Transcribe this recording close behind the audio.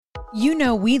You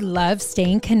know we love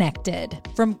staying connected.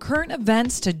 From current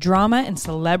events to drama and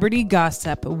celebrity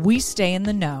gossip, we stay in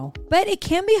the know. But it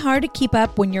can be hard to keep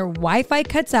up when your Wi-Fi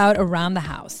cuts out around the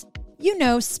house. You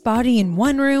know, spotty in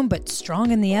one room but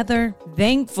strong in the other.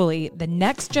 Thankfully, the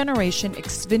next generation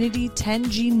Xfinity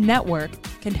 10G network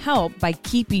can help by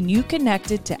keeping you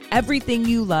connected to everything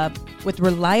you love with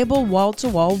reliable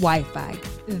wall-to-wall Wi-Fi.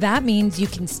 That means you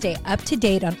can stay up to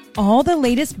date on all the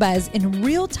latest buzz in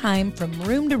real time from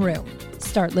room to room.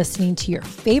 Start listening to your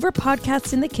favorite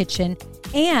podcasts in the kitchen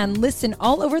and listen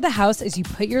all over the house as you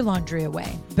put your laundry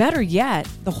away. Better yet,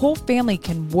 the whole family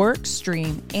can work,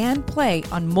 stream, and play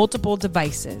on multiple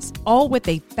devices, all with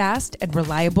a fast and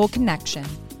reliable connection.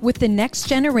 With the next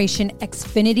generation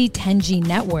Xfinity 10G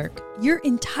network, your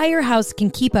entire house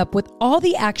can keep up with all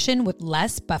the action with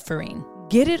less buffering.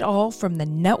 Get it all from the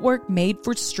network made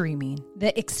for streaming.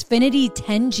 The Xfinity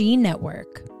 10G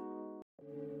network.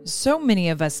 So many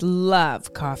of us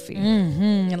love coffee.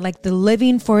 Like the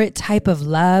living for it type of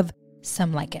love.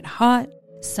 Some like it hot,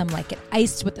 some like it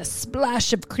iced with a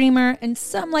splash of creamer, and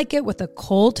some like it with a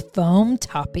cold foam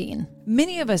topping.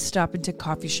 Many of us stop into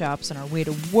coffee shops on our way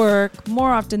to work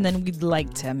more often than we'd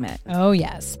like to admit. Oh,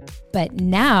 yes. But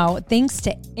now, thanks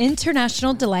to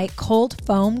International Delight Cold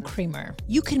Foam Creamer,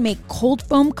 you can make cold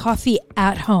foam coffee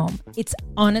at home. It's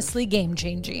honestly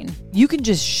game-changing. You can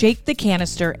just shake the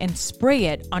canister and spray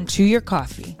it onto your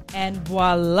coffee. And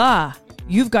voila!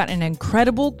 You've got an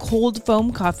incredible cold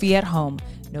foam coffee at home.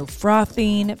 No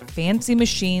frothing, fancy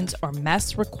machines, or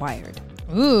mess required.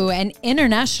 Ooh, and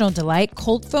International Delight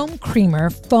Cold Foam Creamer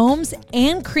foams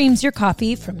and creams your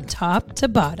coffee from top to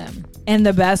bottom. And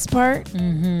the best part?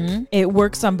 It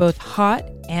works on both hot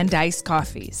and iced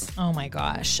coffees. Oh my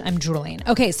gosh, I'm drooling.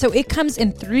 Okay, so it comes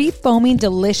in 3 foaming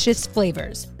delicious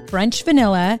flavors: French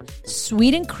vanilla,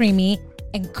 sweet and creamy,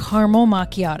 and caramel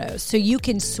macchiato. So you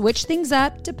can switch things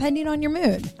up depending on your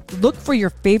mood. Look for your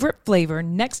favorite flavor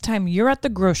next time you're at the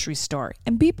grocery store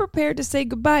and be prepared to say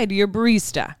goodbye to your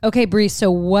barista. Okay, Bree, so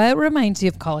what reminds you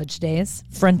of college days?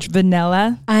 French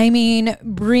vanilla? I mean,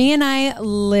 Bree and I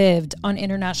lived on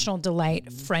International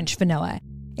Delight French vanilla.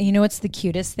 And you know what's the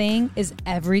cutest thing is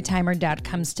every time our dad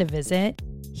comes to visit,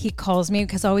 he calls me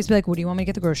because I always be like, what do you want me to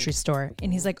get at the grocery store?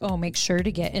 And he's like, oh, make sure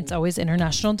to get, it's always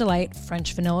International Delight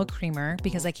French vanilla creamer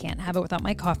because I can't have it without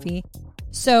my coffee.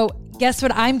 So guess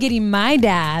what I'm getting my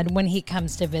dad when he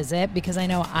comes to visit because I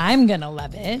know I'm going to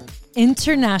love it.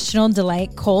 International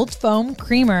Delight Cold Foam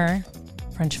Creamer.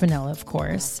 French vanilla, of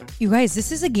course. You guys,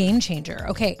 this is a game changer.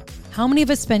 Okay, how many of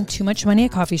us spend too much money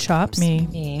at coffee shops?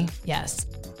 Me, yes.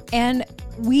 And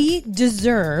we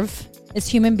deserve, as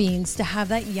human beings, to have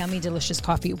that yummy, delicious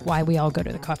coffee. Why we all go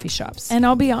to the coffee shops. And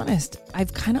I'll be honest,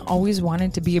 I've kind of always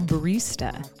wanted to be a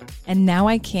barista. And now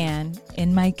I can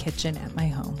in my kitchen at my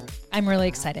home. I'm really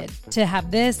excited to have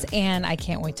this, and I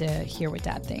can't wait to hear what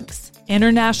Dad thinks.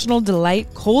 International Delight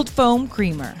Cold Foam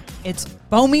Creamer. It's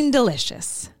foaming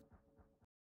delicious.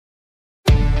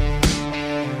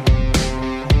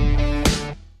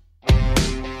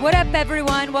 What up,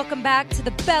 everyone? Welcome back to the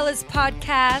Bellas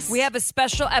Podcast. We have a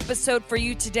special episode for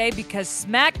you today because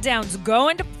SmackDown's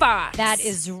going to Fox. That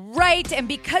is right. And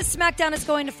because SmackDown is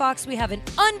going to Fox, we have an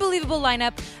unbelievable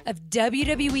lineup of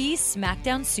WWE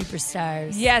SmackDown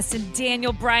superstars. Yes, and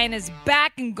Daniel Bryan is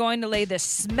back and going to lay the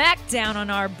SmackDown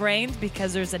on our brains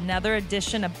because there's another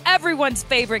edition of everyone's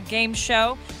favorite game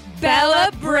show, Bella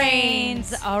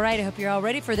Brains. All right, I hope you're all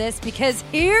ready for this because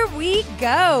here we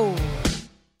go.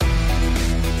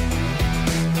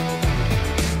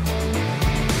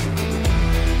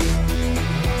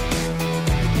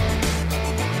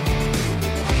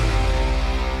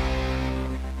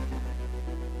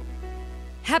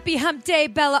 Happy Hump Day,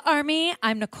 Bella Army.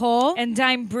 I'm Nicole. And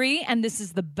I'm Bree, and this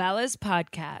is the Bellas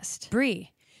Podcast.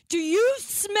 Bree, do you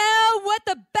smell what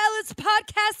the Bellas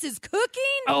Podcast is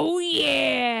cooking? Oh,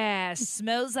 yeah.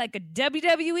 Smells like a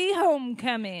WWE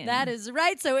homecoming. That is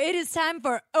right. So it is time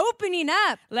for opening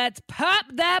up. Let's pop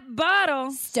that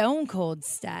bottle. Stone Cold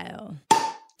style.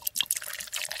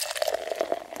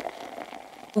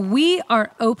 We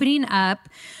are opening up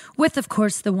with, of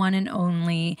course, the one and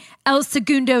only El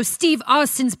Segundo Steve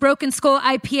Austin's Broken Skull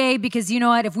IPA, because you know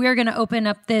what? If we're going to open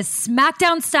up this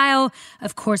SmackDown style,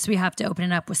 of course, we have to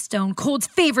open it up with Stone Cold's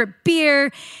favorite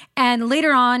beer. And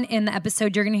later on in the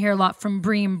episode, you're going to hear a lot from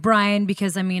Brie and Brian,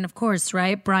 because, I mean, of course,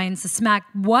 right? Brian's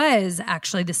was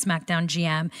actually the SmackDown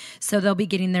GM, so they'll be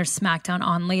getting their SmackDown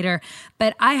on later.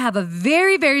 But I have a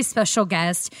very, very special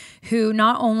guest who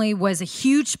not only was a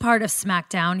huge part of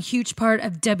SmackDown, huge part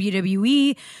of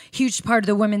WWE, huge part of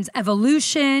the women's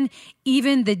evolution,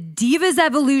 even the Divas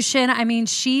evolution. I mean,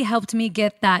 she helped me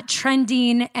get that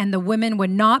trending, and the women would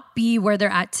not be where they're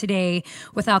at today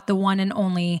without the one and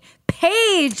only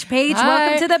Paige. Paige,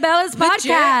 welcome to the Bellas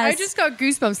podcast. I just got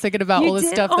goosebumps thinking about all the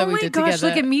stuff that we did together. Oh my gosh,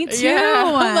 look at me too.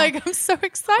 Yeah, I'm so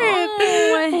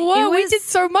excited. Whoa, we did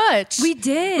so much. We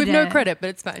did. With no credit, but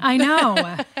it's fine. I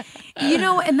know.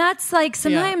 And that's like,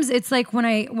 sometimes it's like when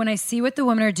I see what the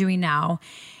women are doing now,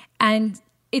 and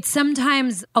it's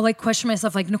sometimes I'll like question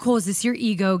myself, like, Nicole, is this your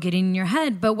ego getting in your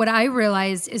head? But what I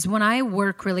realized is when I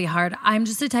work really hard, I'm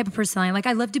just the type of person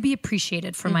I love to be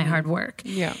appreciated for my hard work.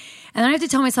 Yeah. And then I have to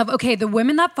tell myself, okay, the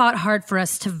women that fought hard for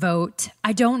us to vote,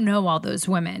 I don't know all those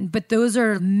women, but those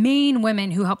are main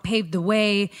women who helped pave the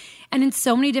way, and in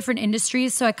so many different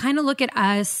industries. So I kind of look at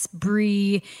us,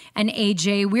 Brie and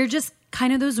AJ, we're just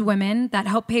kind of those women that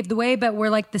help pave the way, but we're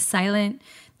like the silent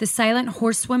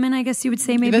horsewomen, I guess you would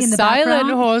say, maybe in the background. The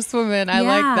silent horsewomen. I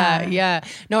like that. Yeah.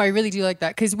 No, I really do like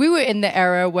that, because we were in the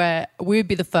era where we would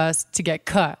be the first to get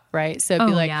cut, right? So it'd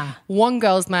be one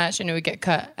girls match and it would get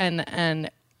cut. And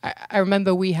I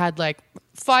remember we had like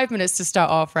 5 minutes to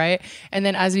start off, right? And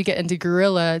then as we get into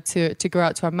Gorilla to go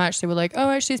out to our match, they were like,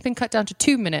 oh, actually it's been cut down to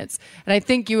 2 minutes. And I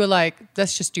think you were like,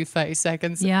 let's just do 30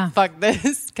 seconds. Yeah. Fuck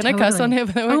this. Can I cuss on here?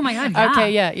 Oh my God. Yeah.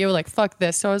 Okay. Yeah. You were like, fuck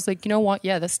this. So I was like, you know what?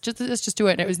 Yeah, let's just do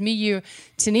it. And it was me, you,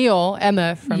 Tennille,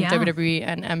 Emma from WWE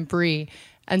and Brie.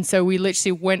 And so we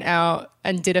literally went out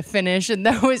and did a finish, and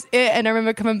that was it. And I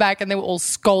remember coming back and they were all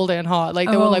scolding hard. Like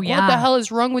they were like, what the hell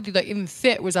is wrong with you? Like even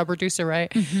Fit was our producer, right?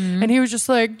 Mm-hmm. And he was just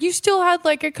like, you still had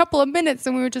like a couple of minutes.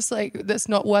 And we were just like, that's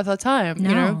not worth our time, no.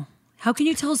 You know? How can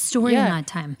you tell a story in that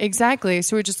time? Exactly.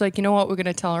 So we're just like, you know what? We're going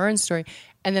to tell our own story.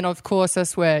 And then, of course,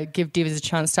 that's where Give Divas a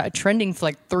Chance started trending for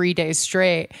like 3 days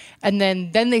straight. And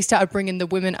then they started bringing the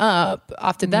women up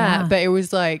after that. Yeah. But it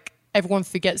was like, everyone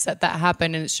forgets that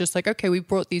happened, and it's just like, okay, we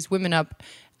brought these women up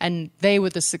and they were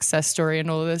the success story and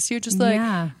all of this. You're just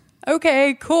like,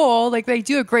 okay, cool. Like they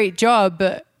do a great job,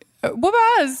 but what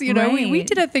about us? You know, we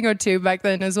did a thing or two back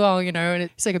then as well, you know, and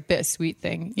it's like a bittersweet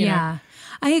thing. You know?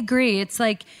 I agree. It's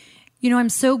like, I'm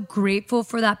so grateful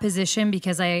for that position,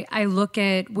 because I look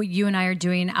at what you and I are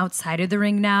doing outside of the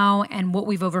ring now and what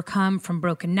we've overcome, from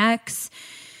broken necks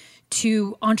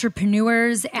to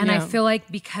entrepreneurs. And I feel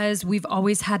like because we've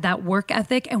always had that work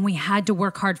ethic and we had to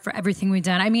work hard for everything we've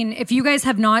done. I mean, if you guys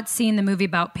have not seen the movie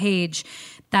about Paige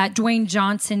that Dwayne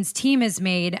Johnson's team has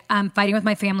made, Fighting With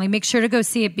My Family, make sure to go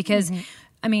see it, because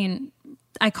I mean,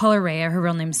 I call her Rhea. Her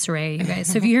real name's Saraya, you guys.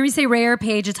 So if you hear me say Rhea or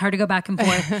Paige, it's hard to go back and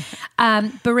forth.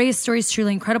 But Rhea's story is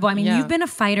truly incredible. I mean, you've been a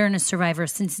fighter and a survivor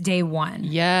since day one.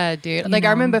 Yeah, dude. Like,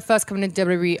 I remember first coming into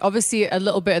WWE, obviously a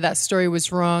little bit of that story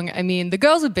was wrong. I mean, the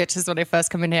girls were bitches when I first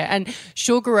come in here. And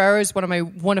Shaw Guerrero is one of my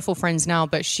wonderful friends now,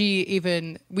 but she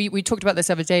even, we talked about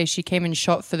this other day, she came and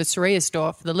shot for the Saraya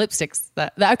store for the lipsticks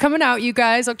that are coming out, you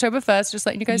guys, October 1st, just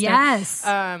letting you guys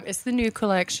know. It's the new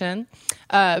collection.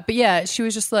 But yeah, she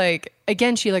was just like,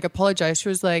 again, she like apologized. She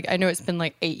was like, I know it's been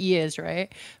like 8 years,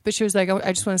 right? But she was like,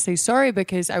 I just want to say sorry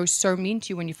because I was so mean to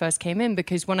you when you first came in.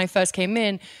 Because when I first came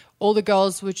in, all the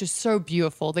girls were just so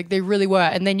beautiful. Like they really were.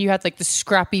 And then you had like the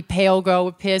scrappy pale girl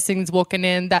with piercings walking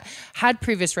in that had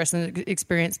previous wrestling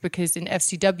experience, because in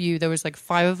FCW, there was like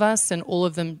 5 of us and all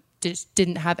of them just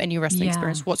didn't have any wrestling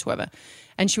experience whatsoever.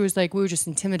 And she was like, we were just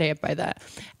intimidated by that.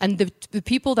 And the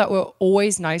people that were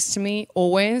always nice to me,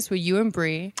 always, were you and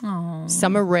Brie. Aww.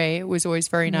 Summer Rae was always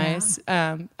very nice.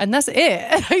 And that's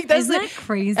it. Like, that's Isn't that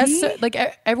crazy? Like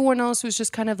everyone else was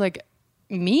just kind of like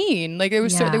mean. Like they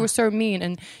were so mean.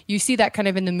 And you see that kind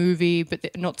of in the movie,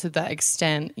 but not to that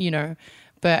extent, you know.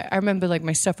 But I remember like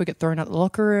my stuff would get thrown out the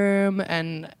locker room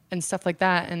and stuff like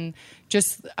that. And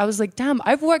just, I was like, damn,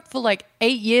 I've worked for like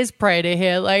 8 years prior to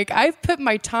here. Like I've put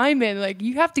my time in, like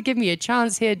you have to give me a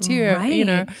chance here too, you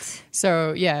know?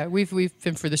 So yeah, we've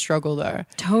been through the struggle though.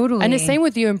 Totally. And the same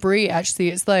with you and Brie, actually.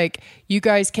 It's like you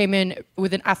guys came in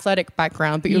with an athletic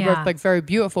background, but you were both like very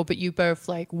beautiful, but you both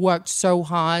like worked so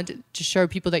hard to show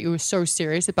people that you were so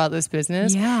serious about this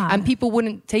business. Yeah. And people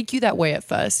wouldn't take you that way at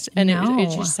first. And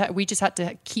we just had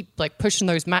to keep like pushing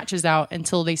those matches out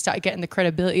until they started getting the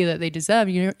credibility that they deserve.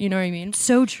 You know what I mean?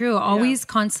 So true. Always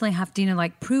constantly having to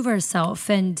like prove ourselves.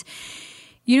 And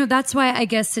you know, that's why I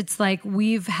guess it's like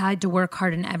we've had to work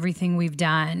hard in everything we've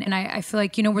done. And I feel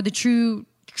like, you know, we're the true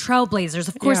trailblazers.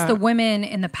 Of course, the women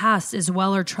in the past as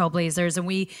well are trailblazers, and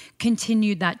we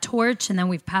continued that torch, and then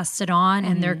we've passed it on,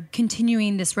 and they're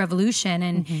continuing this revolution.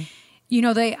 And you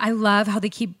know, I love how they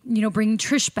keep, you know, bringing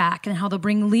Trish back and how they'll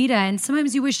bring Lita. And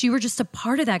sometimes you wish you were just a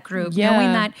part of that group,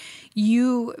 knowing that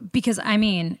because I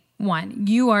mean, one,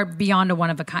 you are beyond a one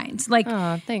of a kind. Like,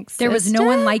 Oh, thanks. there was no sister.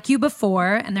 one like you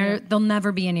before, and there'll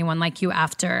never be anyone like you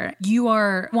after. You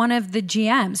are one of the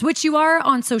GMs, which you are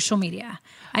on social media.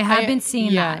 I have been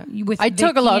seeing that with I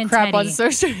took a Vicky lot of and crap on Teddy.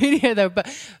 social media though, but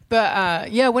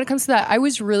yeah, when it comes to that, I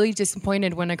was really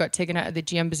disappointed when I got taken out of the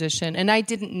GM position, and I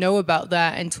didn't know about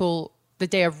that until the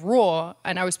day of Raw,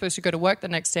 and I was supposed to go to work the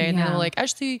next day, and then Yeah. they're like,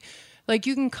 actually, like,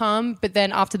 you can come, but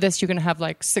then after this, you're going to have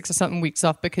like 6 or something weeks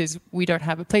off because we don't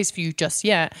have a place for you just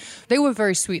yet. They were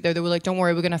very sweet though. They were like, don't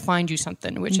worry, we're going to find you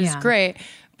something, which is Yeah. great.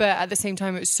 But at the same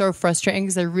time, it was so frustrating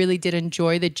because I really did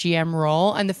enjoy the GM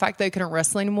role, and the fact that I couldn't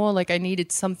wrestle anymore, like I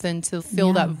needed something to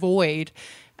fill that void.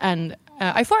 And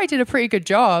I thought I did a pretty good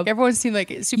job. Everyone seemed like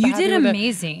super You happy did with it.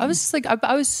 amazing. I was just like,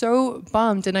 I was so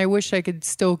bummed, and I wish I could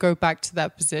still go back to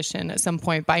that position at some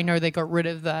point. But I know they got rid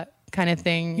of that kind of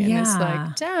thing, and it's Yeah.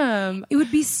 like, damn. It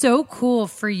would be so cool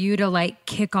for you to like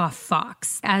kick off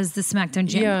Fox as the SmackDown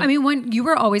GM. Yeah. I mean, when you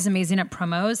were always amazing at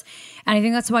promos, and I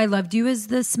think that's why I loved you as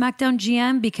the SmackDown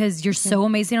GM, because you're so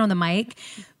amazing on the mic.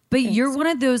 But you're one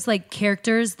of those like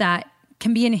characters that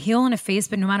can be in a heel and a face,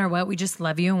 but no matter what, we just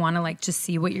love you and want to like just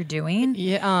see what you're doing.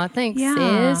 Yeah, thanks,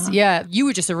 Yeah. sis. Yeah, you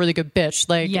were just a really good bitch.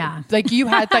 Like, Yeah. like you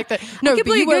had like the no, I could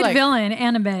but play you a were good like, villain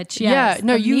and a bitch. Yes,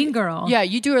 no, the you mean girl. Yeah,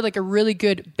 you do like a really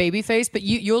good baby face, but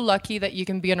you're lucky that you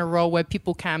can be in a role where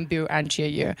people can boo and cheer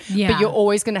you. Yeah. But you're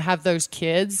always going to have those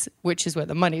kids, which is where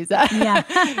the money's at. Yeah.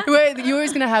 Where you're always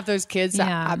going to have those kids that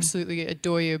Yeah. absolutely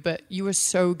adore you. But you were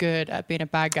so good at being a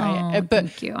bad guy. Oh, But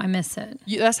thank you. I miss it.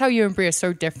 that's how you and Brie are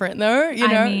so different, though. You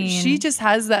I know, mean, she just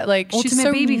has that like she's ultimate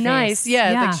so baby face. nice.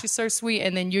 Yeah, Yeah. like she's so sweet.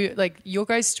 And then you like your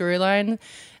guys' storyline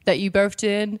that you both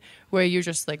did, where you're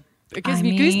just like it gives I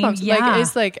me mean, goosebumps. yeah. Like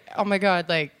it's like oh my god,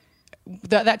 like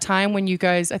that time when you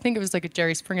guys, I think it was like a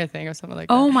Jerry Springer thing or something like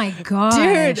that. Oh my gosh.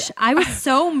 Dude. I was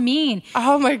so mean.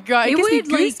 Oh my god, it, gives me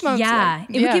goosebumps.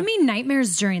 it would give me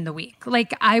nightmares during the week.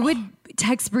 Like I would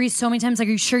text Bree so many times, like,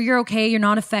 "Are you sure you're okay? You're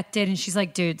not affected?" And she's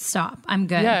like, "Dude, stop. I'm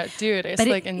good." Yeah, dude, it's but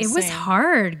like it insane. was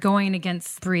hard going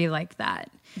against Bree like that.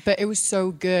 But it was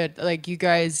so good. Like you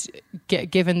guys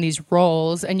get given these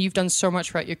roles, and you've done so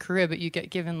much throughout your career, but you get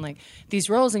given like these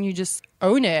roles, and you just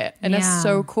own it, and Yeah. that's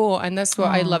so cool. And that's what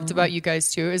I loved about you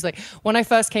guys too. Is like when I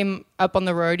first came up on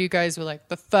the road, you guys were like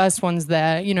the first ones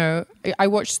there. You know, I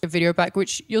watched the video back,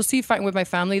 which you'll see Fighting with My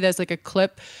Family. There's like a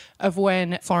clip of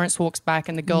when Florence walks back,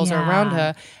 and the girls are around Yeah.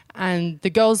 her. And the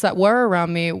girls that were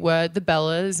around me were the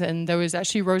Bellas, and there was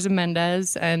actually Rosa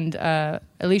Mendez and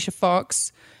Alicia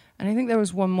Fox. And I think there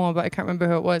was one more, but I can't remember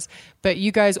who it was. But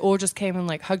you guys all just came and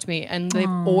like hugged me, and they've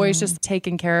always just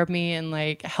taken care of me and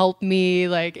like helped me,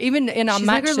 like even in our She's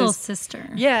like matches. her little sister.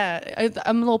 Yeah,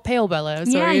 I'm a little pale Bella.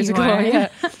 So Yeah, years you ago, are. yeah.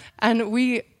 And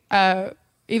we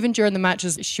even during the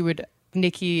matches, she would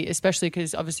Nikki, especially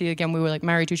because obviously again we were like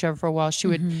married to each other for a while. She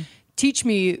would teach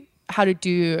me how to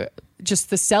do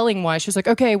just the selling wise. She was like,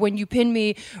 okay, when you pin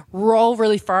me, roll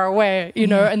really far away, you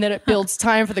know, and then it builds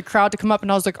time for the crowd to come up.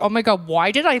 And I was like, oh my God, why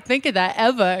did I think of that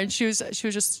ever? And she was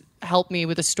just helped me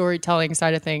with the storytelling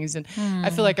side of things. And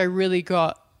I feel like I really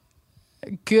got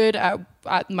good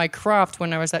at my craft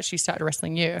when I was actually started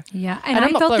wrestling you. Yeah, And and I'm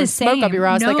I not felt blowing the smoke same. up your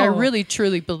ass. Like I No. really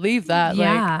truly believe that.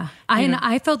 Yeah, Like, and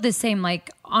I felt the same.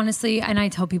 Like honestly, and I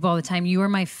tell people all the time, you are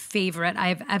my favorite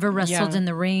I've ever wrestled Yeah. in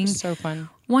the ring. So fun.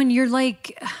 One, you're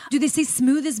like, do they say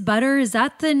smooth as butter? Is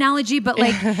that the analogy? But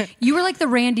like, you were like the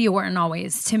Randy Orton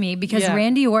always to me, because Yeah.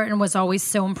 Randy Orton was always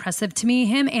so impressive to me.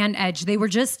 Him and Edge,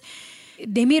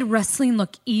 they made wrestling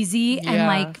look easy and Yeah.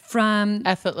 like from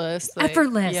effortless. Like,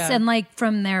 effortless, yeah. and like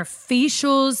from their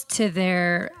facials to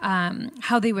their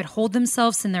how they would hold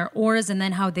themselves and their auras, and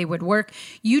then how they would work.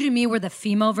 You to me were the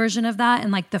female version of that,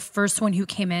 and like the first one who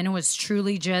came in and was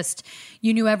truly just,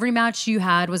 you knew every match you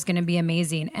had was going to be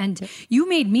amazing, and you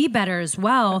made me better as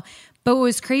well. But what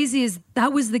was crazy is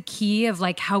that was the key of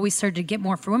like how we started to get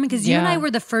more for women, because you and Yeah. I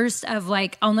were the first of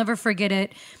like, I'll never forget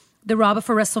it. The Raw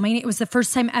before WrestleMania, it was the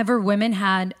first time ever women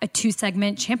had a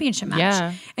 2-segment championship match.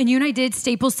 Yeah. And you and I did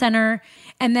Staples Center.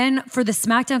 And then for the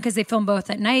SmackDown, because they filmed both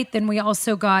at night, then we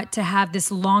also got to have this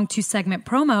long 2-segment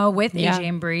promo with Yeah. AJ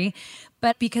and Brie.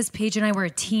 But because Paige and I were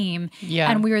a team, Yeah.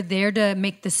 and we were there to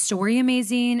make the story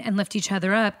amazing and lift each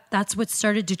other up, that's what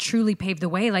started to truly pave the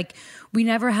way. Like we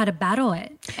never had to battle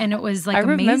it, and it was like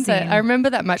amazing. I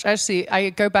remember that match. Actually, I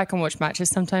go back and watch matches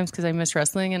sometimes because I miss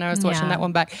wrestling, and I was watching Yeah. that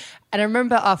one back. And I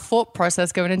remember our thought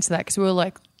process going into that, because we were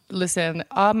like, listen,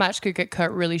 our match could get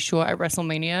cut really short at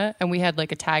WrestleMania, and we had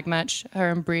like a tag match,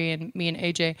 her and Brie and me and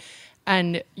AJ.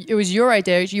 And it was your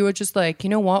idea. You were just like, you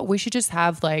know what? We should just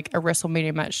have like a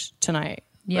WrestleMania match tonight.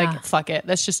 Yeah. Like, fuck it.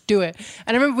 Let's just do it.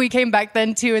 And I remember we came back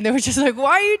then too, and they were just like,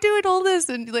 why are you doing all this?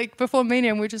 And like before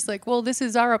Mania, and we're just like, well, this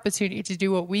is our opportunity to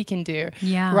do what we can do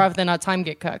rather than our time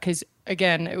get cut. Because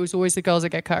again, it was always the girls that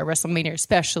get cut at WrestleMania,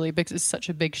 especially because it's such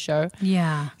a big show.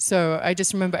 Yeah. So I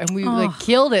just remember, and we like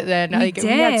killed it then. We did. We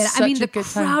had such I mean, a the good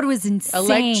crowd time. was insane.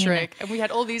 Electric. And we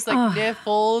had all these like near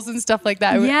falls and stuff like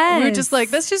that. Yes. We were just like,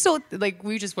 that's just all, like,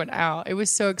 we just went out. It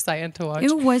was so exciting to watch.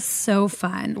 It was so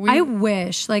fun. I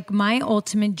wish, like, my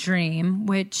ultimate dream,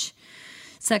 which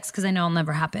sucks because I know it'll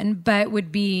never happen, but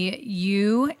would be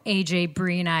you, AJ,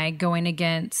 Brie, and I going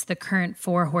against the current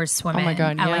 4 horsewomen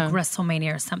at like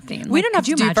WrestleMania or something. We don't have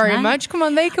to do very much. Come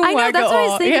on, they can work. I know, that's what I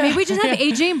was thinking. Yeah. Maybe we just have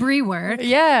AJ and Brie work.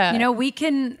 Yeah. You know, we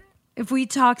can, if we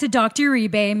talk to Dr.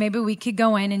 Uribe, maybe we could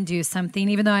go in and do something,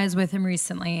 even though I was with him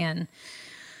recently and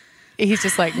he's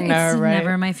just like, no, it's right?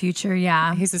 never my future.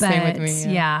 Yeah. He's the same with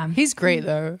me. Yeah. He's great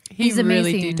though. He's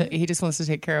really amazing. he just wants to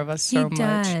take care of us so He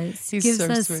does. much. He gives so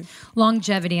us sweet.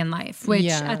 longevity in life, which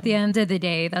at the end of the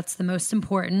day, that's the most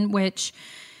important, which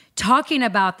talking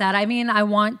about that, I mean, I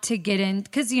want to get in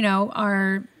because, you know,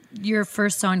 you're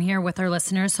first on here with our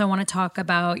listeners. So I want to talk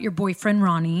about your boyfriend,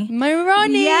 Ronnie. My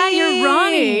Ronnie. Yeah, you're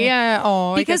Ronnie. Yeah.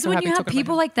 Oh, because when you have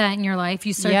people like that in your life,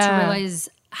 you start to realize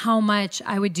how much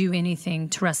I would do anything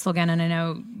to wrestle again. And I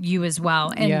know you as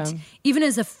well. And even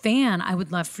as a fan, I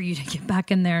would love for you to get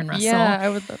back in there and wrestle. Yeah, I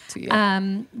would love to.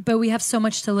 Yeah. But we have so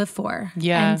much to live for.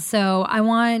 Yeah. And so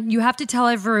you have to tell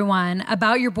everyone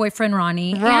about your boyfriend,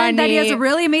 Ronnie. And that he has a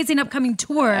really amazing upcoming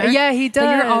tour. Yeah, he does.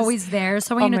 That you're always there.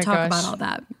 So I want you to talk about all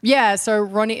that. Yeah, so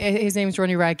Ronnie, his name's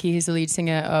Ronnie Radke. He's the lead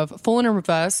singer of Fallen in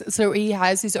Reverse. So he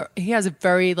has a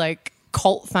very like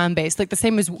cult fan base, like the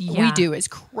same as we do. It's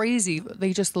crazy.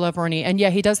 They just love Ronnie. And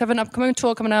he does have an upcoming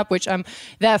tour coming up, which I'm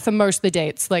there for most of the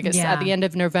dates. Like it's at the end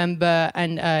of November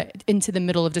and into the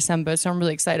middle of December. So I'm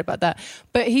really excited about that.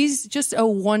 But he's just a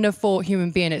wonderful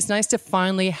human being. It's nice to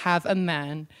finally have a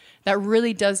man that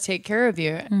really does take care of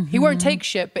you. Mm-hmm. He won't take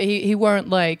shit, but he won't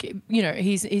like, you know,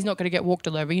 he's not going to get walked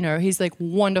all over, you know, he's like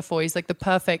wonderful. He's like the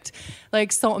perfect,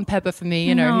 like salt and pepper for me,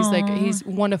 you know, he's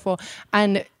wonderful.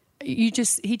 And he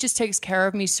just takes care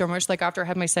of me so much. Like after I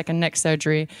had my second neck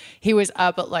surgery, he was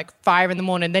up at like 5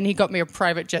 a.m. Then he got me a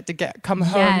private jet to come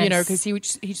home, you know, because he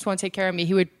just want to take care of me.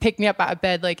 He would pick me up out of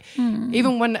bed. Like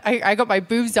even when I got my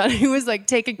boobs done, he was like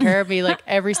taking care of me like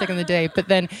every second of the day. But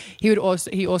then he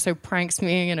also pranks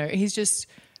me, you know, he's just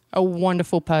a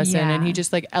wonderful person and he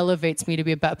just like elevates me to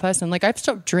be a better person. Like I've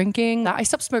stopped drinking. I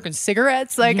stopped smoking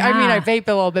cigarettes. Like, I mean, I vape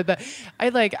a little bit, but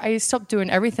I stopped doing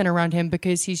everything around him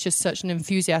because he's just such an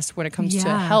enthusiast when it comes to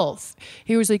health.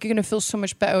 He was like, you're going to feel so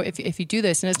much better if you do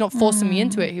this. And it's not forcing me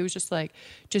into it. He was just like,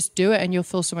 just do it and you'll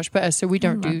feel so much better. So we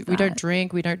don't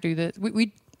drink. We don't do this.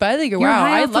 We barely go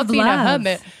out. I love being a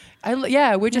hermit.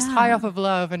 We're just high off of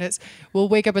love, and we'll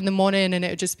wake up in the morning and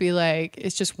it would just be like,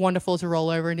 it's just wonderful to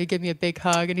roll over and he'd give me a big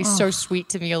hug and he's so sweet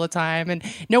to me all the time. And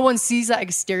no one sees that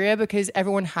exterior because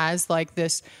everyone has like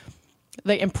this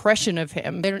like impression of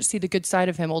him. They don't see the good side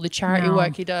of him, all the charity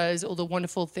work he does, all the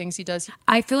wonderful things he does.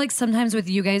 I feel like sometimes with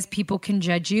you guys, people can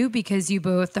judge you because you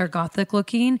both are gothic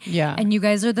looking. Yeah. And you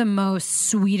guys are the most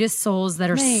sweetest souls that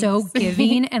are so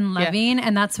giving and loving.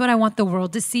 And that's what I want the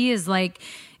world to see is like,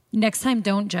 next time,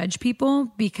 don't judge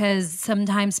people because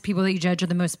sometimes people that you judge are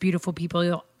the most beautiful people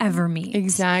you'll ever meet.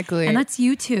 Exactly. And that's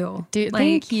you too. Dude,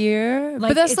 thank you.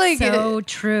 Like, but that's it's like so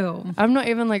true. I'm not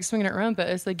even like swinging it around, but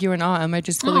it's like you and Autumn. I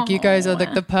just feel like you guys are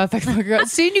like the perfect girl.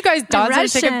 Seeing you guys dance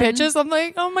and taking pictures, I'm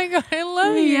like, oh my God, I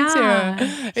love you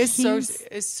too.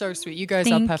 It's so sweet. You guys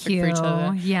are perfect for each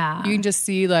other. Yeah. You can just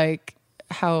see like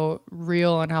how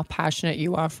real and how passionate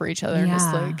you are for each other. And it's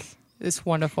like, it's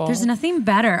wonderful. There's nothing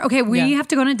better. Okay, we have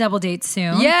to go on a double date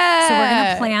soon. Yeah. So we're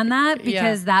going to plan that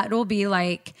because that will be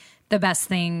like the best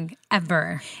thing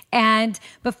ever. And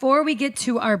before we get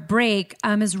to our break,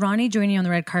 is Ronnie joining you on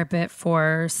the red carpet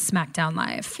for SmackDown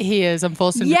Live? He is. I'm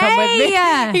forced him to come with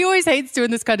me. He always hates doing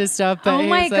this kind of stuff. But oh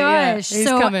my gosh. He's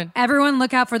so coming. Everyone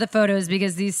look out for the photos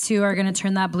because these two are going to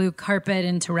turn that blue carpet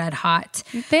into red hot.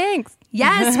 Thanks.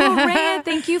 Yes, well, Rhea,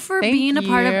 thank you for being a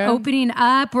part of opening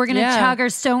up. We're going to chug our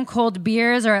stone cold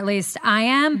beers, or at least I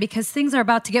am, because things are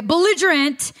about to get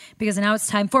belligerent. Because now it's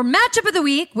time for Matchup of the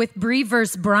Week with Brie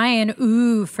versus Brian.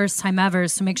 Ooh, first time ever.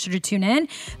 So make sure to tune in.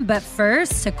 But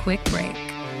first, a quick break.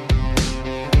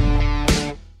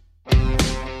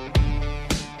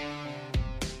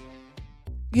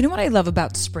 You know what I love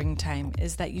about springtime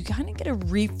is that you kind of get to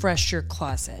refresh your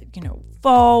closet. You know,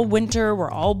 fall, winter, we're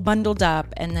all bundled up.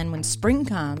 And then when spring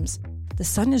comes, the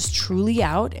sun is truly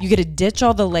out. You get to ditch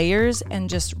all the layers and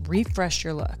just refresh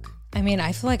your look. I mean,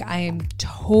 I feel like I am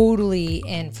totally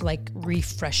in for like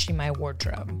refreshing my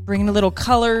wardrobe. Bringing a little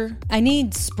color. I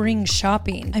need spring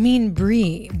shopping. I mean,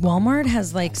 Brie, Walmart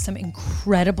has like some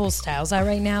incredible styles out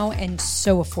right now and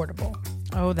so affordable.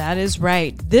 Oh, that is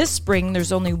right. This spring,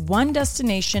 there's only one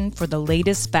destination for the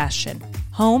latest fashion.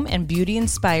 Home and beauty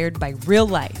inspired by real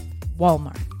life.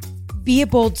 Walmart. Be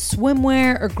it bold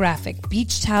swimwear or graphic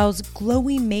beach towels,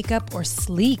 glowy makeup or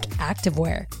sleek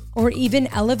activewear, or even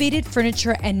elevated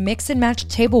furniture and mix and match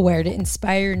tableware to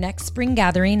inspire your next spring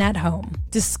gathering at home.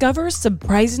 Discover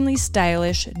surprisingly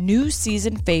stylish new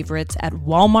season favorites at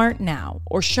Walmart now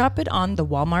or shop it on the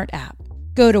Walmart app.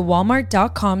 Go to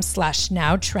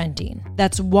walmart.com/nowtrending.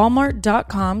 That's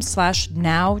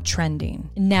walmart.com/nowtrending.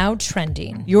 Now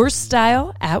trending. Your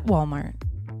style at Walmart.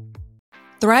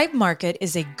 Thrive Market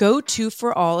is a go-to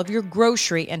for all of your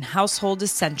grocery and household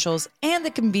essentials, and the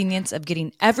convenience of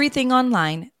getting everything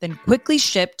online, then quickly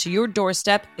shipped to your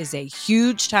doorstep is a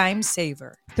huge time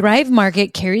saver. Thrive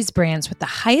Market carries brands with the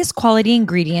highest quality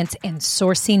ingredients and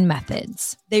sourcing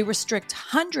methods. They restrict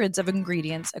hundreds of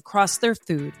ingredients across their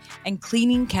food and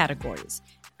cleaning categories,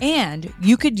 and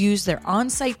you could use their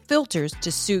on-site filters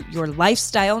to suit your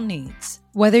lifestyle needs.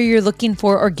 Whether you're looking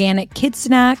for organic kid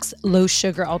snacks, low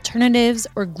sugar alternatives,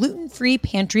 or gluten-free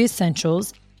pantry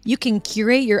essentials, you can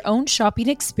curate your own shopping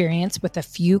experience with a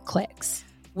few clicks.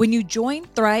 When you join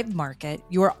Thrive Market,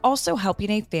 you are also helping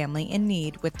a family in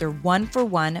need with their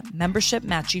 1-for-1 membership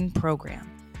matching program.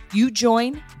 You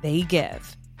join, they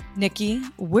give. Nikki,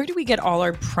 where do we get all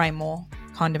our primal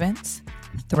condiments?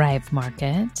 Thrive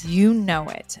Market. You know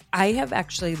it. I have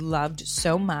actually loved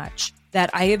so much that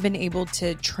I have been able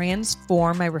to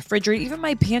transform my refrigerator, even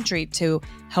my pantry, to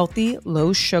healthy,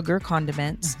 low sugar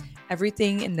condiments.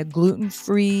 Everything in the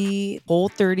gluten-free,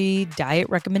 Whole30 diet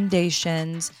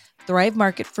recommendations. Thrive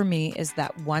Market for me is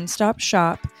that one-stop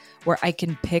shop where I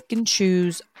can pick and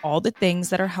choose all the things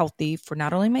that are healthy for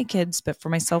not only my kids, but for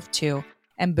myself too.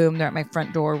 And boom, they're at my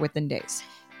front door within days.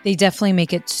 They definitely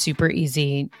make it super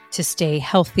easy to stay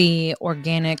healthy,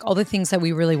 organic, all the things that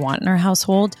we really want in our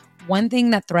household. One thing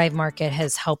that Thrive Market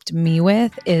has helped me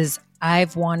with is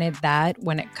I've wanted that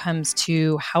when it comes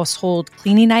to household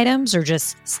cleaning items or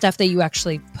just stuff that you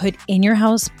actually put in your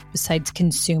house besides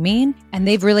consuming. And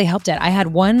they've really helped it. I had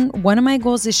one of my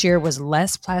goals this year was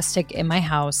less plastic in my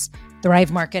house.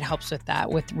 Thrive Market helps with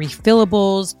that, with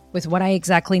refillables, with what I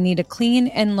exactly need to clean.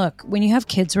 And look, when you have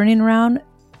kids running around,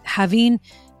 having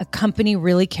a company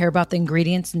really care about the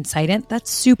ingredients inside it,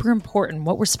 that's super important.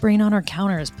 What we're spraying on our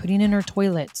counters, putting in our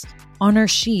toilets, on our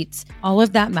sheets, all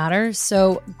of that matters.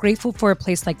 So grateful for a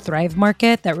place like Thrive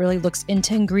Market that really looks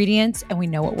into ingredients and we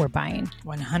know what we're buying.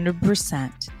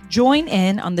 100%. Join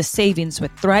in on the savings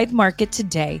with Thrive Market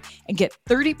today and get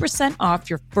 30% off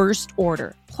your first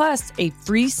order, plus a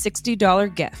free $60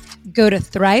 gift. Go to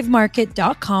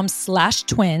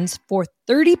thrivemarket.com/twins for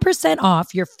 30%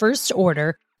 off your first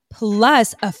order,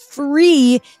 plus a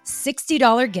free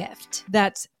 $60 gift.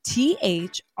 That's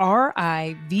THRIVE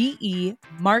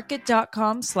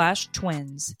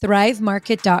market.com/twins.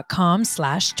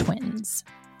 thrivemarket.com/twins.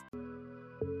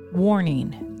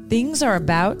 Warning, things are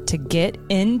about to get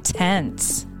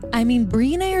intense. I mean,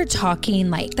 Brie and I are talking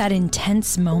like that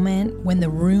intense moment when the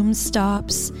room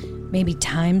stops, maybe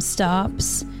time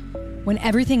stops, when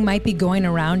everything might be going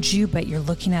around you, but you're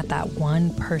looking at that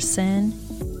one person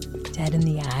dead in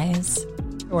the eyes,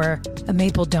 or a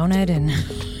maple donut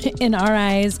in our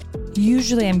eyes.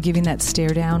 Usually I'm giving that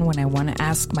stare down when I want to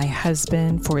ask my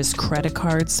husband for his credit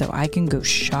card so I can go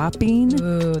shopping.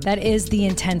 Ooh, that is the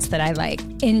intense that I like.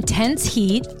 Intense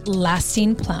heat,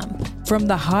 lasting plump. From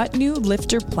the hot new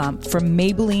Lifter Plump from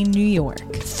Maybelline, New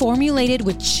York. Formulated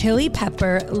with chili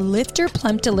pepper, Lifter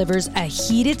Plump delivers a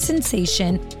heated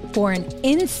sensation for an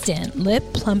instant lip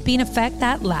plumping effect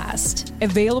that lasts.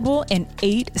 Available in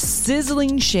 8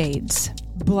 sizzling shades: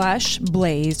 Blush,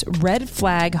 Blaze, Red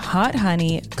Flag, Hot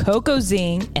Honey, Cocoa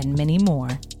Zing, and many more.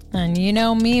 And you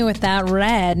know me with that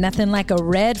red, nothing like a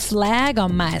red flag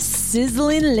on my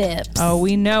sizzling lips. Oh,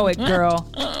 we know it, girl.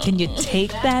 Can you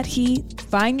take that heat?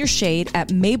 Find your shade at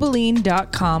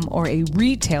Maybelline.com or a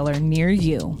retailer near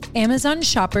you. Amazon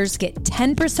shoppers get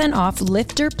 10% off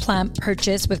Lifter Plump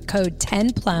purchase with code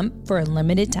 10PLUMP for a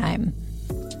limited time.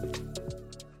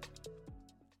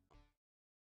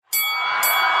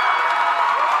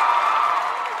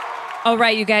 All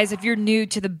right, you guys, if you're new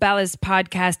to the Bellas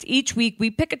podcast, each week we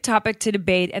pick a topic to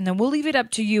debate and then we'll leave it up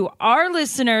to you, our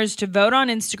listeners, to vote on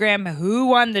Instagram who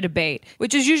won the debate,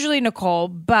 which is usually Nicole.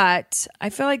 But I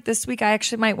feel like this week I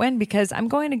actually might win because I'm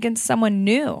going against someone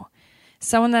new,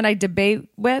 someone that I debate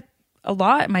with a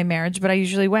lot in my marriage, but I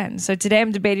usually win. So today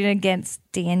I'm debating against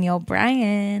Daniel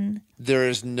Bryan. There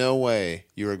is no way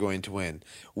you are going to win.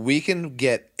 We can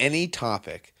get any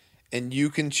topic, and you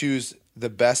can choose the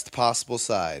best possible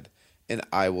side, and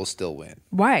I will still win.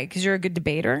 Why? Because you're a good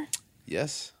debater?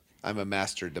 Yes, I'm a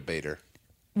master debater.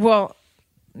 Well,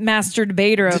 master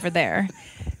debater over there.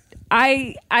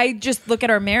 I just look at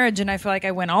our marriage and I feel like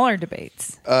I win all our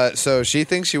debates. So she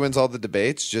thinks she wins all the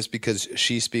debates just because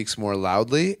she speaks more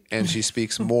loudly and she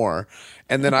speaks more.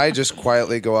 And then I just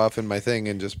quietly go off in my thing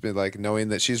and just be like, knowing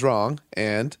that she's wrong,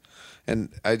 and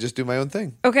I just do my own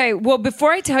thing. Okay, well,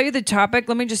 before I tell you the topic,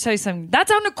 let me just tell you something.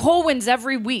 That's how Nicole wins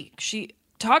every week. She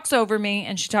talks over me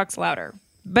and she talks louder.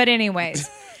 But anyways,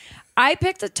 I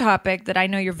picked a topic that I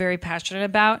know you're very passionate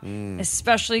about,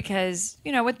 especially because,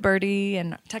 with Birdie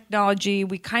and technology,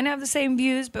 we kind of have the same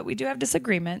views, but we do have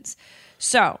disagreements.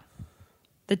 So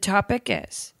the topic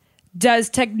is, does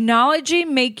technology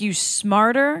make you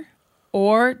smarter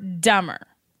or dumber?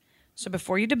 So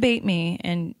before you debate me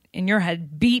and in your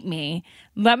head beat me,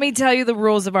 let me tell you the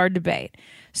rules of our debate.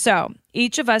 So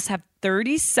each of us have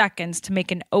 30 seconds to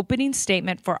make an opening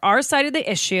statement for our side of the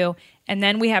issue, and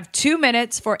then we have 2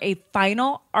 minutes for a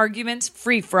final arguments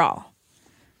free-for-all.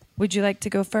 Would you like to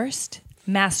go first,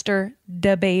 Master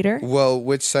Debater? Well,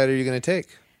 which side are you going to take?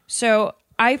 So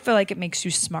I feel like it makes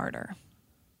you smarter.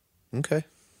 Okay.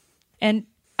 And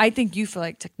I think you feel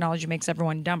like technology makes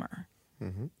everyone dumber.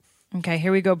 Mm-hmm. Okay,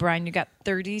 here we go, Brian. You got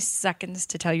 30 seconds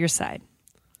to tell your side.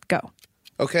 Go.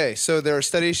 Okay, so there are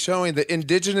studies showing that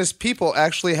indigenous people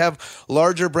actually have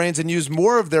larger brains and use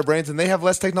more of their brains, and they have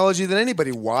less technology than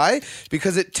anybody. Why?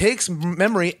 Because it takes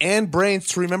memory and brains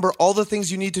to remember all the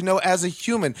things you need to know as a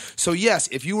human. So yes,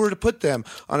 if you were to put them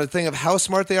on a thing of how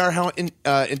smart they are, how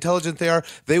intelligent they are,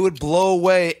 they would blow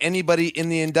away anybody in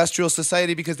the industrial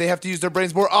society because they have to use their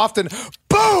brains more often.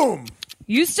 Boom!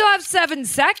 You still have 7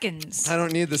 seconds. I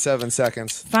don't need the 7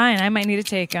 seconds. Fine, I might need to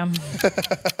take them.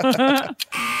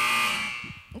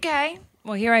 Okay,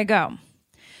 well, here I go.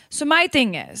 So my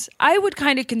thing is, I would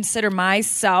kind of consider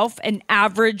myself an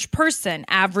average person,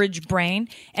 average brain,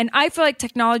 and I feel like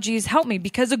technology has helped me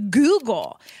because of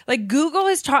Google. Like, Google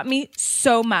has taught me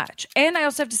so much. And I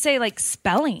also have to say, like,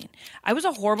 spelling. I was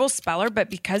a horrible speller, but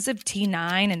because of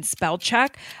T9 and spell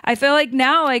check, I feel like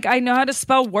now, like, I know how to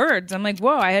spell words. I'm like,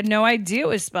 whoa, I had no idea it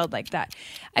was spelled like that.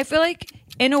 I feel like,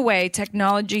 in a way,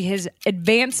 technology has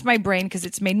advanced my brain because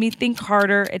it's made me think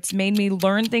harder. It's made me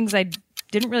learn things I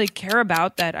didn't really care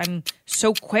about that I'm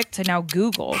so quick to now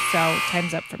Google. So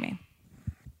time's up for me.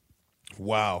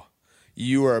 Wow.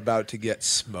 You are about to get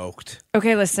smoked.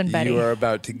 Okay, listen, Betty. You are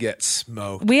about to get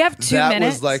smoked. We have 2 minutes. That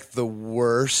was like the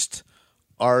worst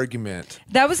argument.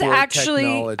 That was for actually,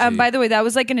 technology. by the way, that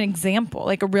was like an example,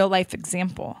 like a real life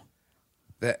example.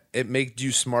 That it made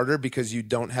you smarter because you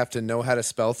don't have to know how to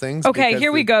spell things. Okay,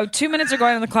 here we go. 2 minutes are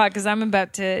going on the clock because I'm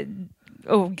about to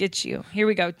get you. Here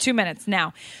we go. 2 minutes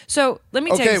now. So let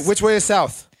me tell you. Okay, which way is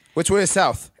south? Which way is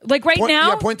south? Like right now?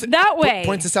 Yeah, point to, that way.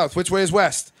 Point to south. Which way is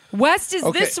west? West is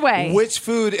this way. Which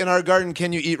food in our garden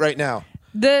can you eat right now?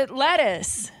 The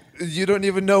lettuce. You don't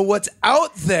even know what's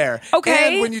out there.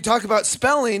 Okay. And when you talk about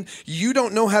spelling, you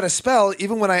don't know how to spell.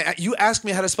 Even when you ask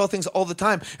me how to spell things all the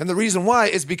time. And the reason why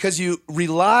is because you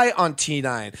rely on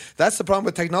T9. That's the problem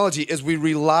with technology is we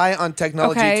rely on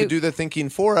technology to do the thinking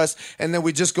for us. And then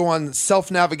we just go on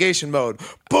self-navigation mode.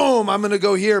 Boom, I'm going to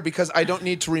go here because I don't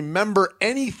need to remember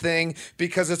anything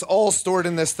because it's all stored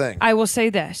in this thing. I will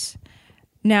say this.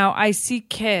 Now, I see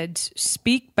kids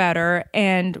speak better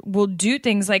and will do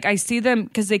things like I see them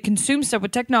because they consume stuff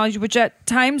with technology, which at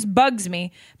times bugs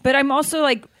me. But I'm also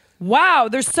like, wow,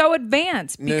 they're so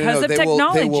advanced because of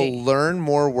technology. They will learn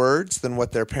more words than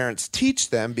what their parents teach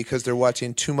them because they're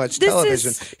watching too much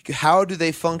television. How do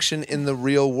they function in the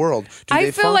real world?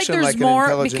 I feel like there's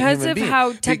more, because of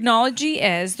how technology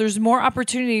is, there's more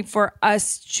opportunity for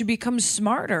us to become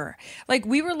smarter. Like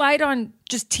we relied on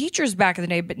just teachers back in the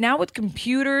day, but now with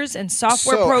computers and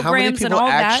software programs and all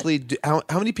that.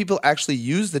 How many people actually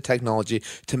use the technology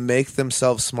to make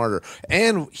themselves smarter?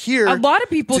 And here, a lot of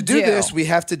people to do this, we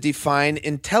have to define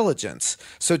intelligence.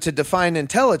 So to define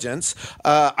intelligence,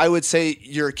 I would say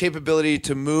your capability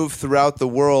to move throughout the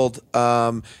world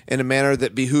in a manner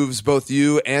that behooves both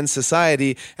you and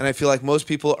society. And I feel like most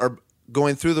people are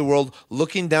going through the world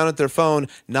looking down at their phone,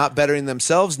 not bettering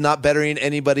themselves, not bettering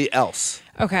anybody else.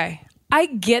 Okay. I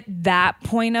get that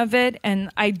point of it,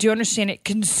 and I do understand it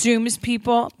consumes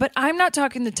people, but I'm not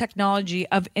talking the technology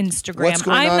of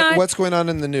Instagram. What's going on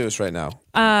in the news right now?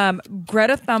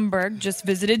 Greta Thunberg just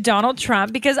visited Donald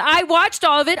Trump because I watched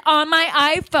all of it on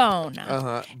my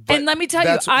iPhone. And let me tell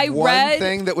you, I read one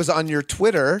thing that was on your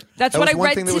Twitter. That's what I read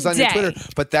one thing that was on your today. Twitter,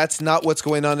 but that's not what's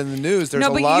going on in the news. There's a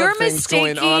but lot you're of things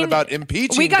going on about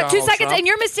impeaching. We got 2 Donald seconds, Trump. and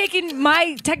you're mistaking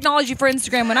my technology for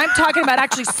Instagram when I'm talking about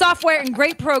actually software and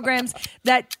great programs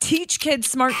that teach kids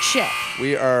smart shit.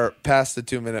 We are past the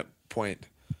 2-minute point.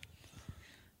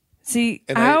 See,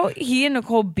 And how he and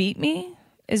Nicole beat me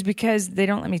is because they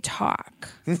don't let me talk.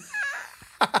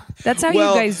 That's how you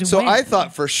guys so win. I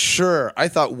thought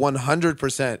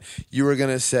 100% you were going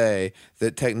to say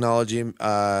that technology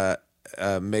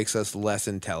makes us less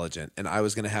intelligent. And I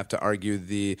was going to have to argue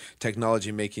the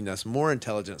technology making us more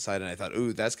intelligent side. And I thought,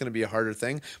 ooh, that's going to be a harder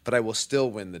thing, but I will still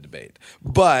win the debate.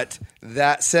 But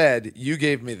that said, you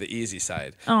gave me the easy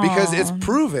side because it's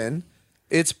proven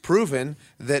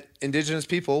that indigenous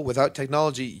people without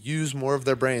technology use more of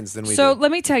their brains than we do. So let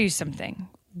me tell you something.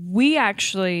 We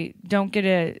actually don't get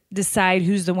to decide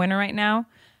who's the winner right now.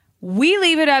 We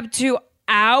leave it up to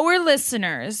our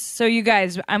listeners. So you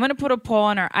guys, I'm going to put a poll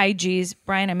on our IGs.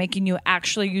 Brian, I'm making you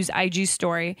actually use IG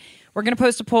story. We're going to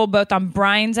post a poll both on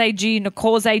Brian's IG,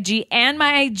 Nicole's IG, and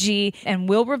my IG, and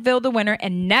we'll reveal the winner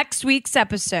in next week's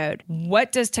episode.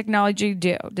 What does technology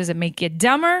do? Does it make you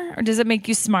dumber or does it make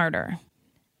you smarter?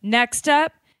 Next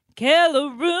up, kill a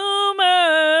rumor.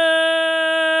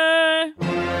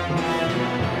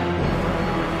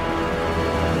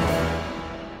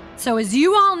 So as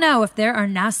you all know, if there are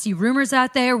nasty rumors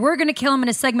out there, we're going to kill them in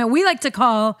a segment we like to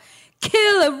call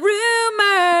Kill a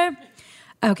Rumor.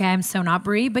 Okay, I'm so not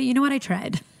Brie, but you know what? I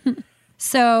tried.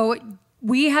 So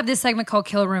we have this segment called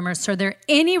Kill a Rumor. So are there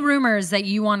any rumors that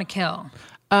you want to kill?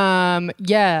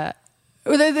 Yeah.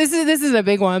 Well, this is a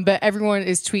big one, but everyone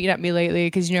is tweeting at me lately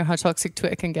because you know how toxic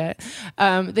Twitter can get.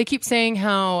 They keep saying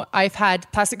how I've had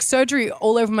plastic surgery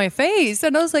all over my face,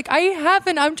 and I was like, I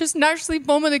haven't. I'm just naturally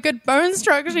born with a good bone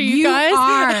structure. You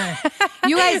guys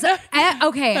You guys.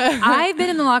 Okay, I've been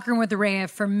in the locker room with Rhea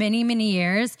for many, many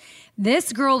years.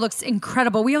 This girl looks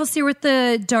incredible. We all see her with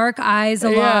the dark eyes a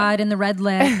lot and the red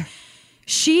lip.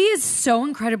 She is so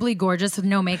incredibly gorgeous with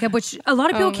no makeup, which a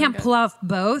lot of people can't pull off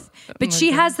both, but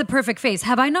she has the perfect face.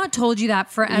 Have I not told you that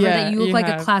forever, that you look like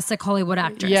a classic Hollywood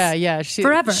actress? Yeah.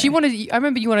 Forever. I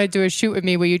remember you wanted to do a shoot with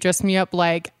me where you dressed me up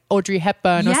like Audrey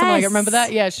Hepburn or something like that. Remember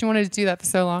that? Yeah, she wanted to do that for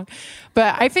so long.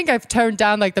 But I think I've toned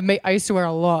down like I used to wear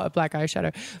a lot of black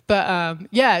eyeshadow.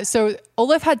 But so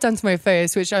all I've had done to my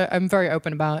face, which I'm very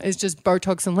open about, is just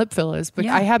Botox and lip fillers. But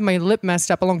I had my lip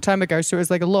messed up a long time ago, so it was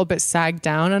like a little bit sagged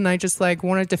down, and I just like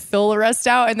wanted to fill the rest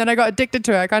out, and then I got addicted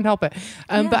to it. I can't help it.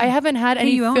 But I haven't had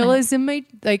any fillers in my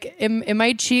in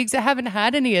my cheeks. I haven't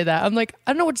had any of that. I'm like,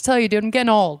 I don't know what to tell you, dude. I'm getting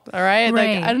old. All right?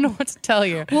 Like I don't know what to tell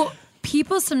you. Well,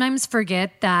 people sometimes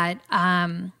forget that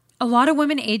a lot of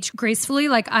women age gracefully.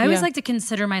 Like I always like to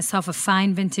consider myself a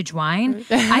fine vintage wine.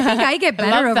 I think I get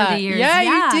better over the years. Yeah,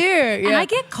 you do. Yeah. And I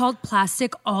get called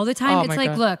plastic all the time. It's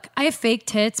like, look, I have fake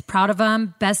tits, proud of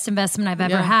them, best investment I've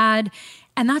ever had.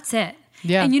 And that's it.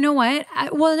 Yeah. And you know what?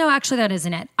 No, actually that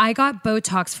isn't it. I got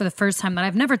Botox for the first time that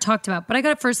I've never talked about, but I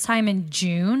got it first time in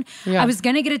June. Yeah. I was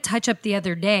going to get a touch up the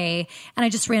other day and I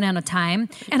just ran out of time.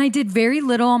 And I did very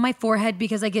little on my forehead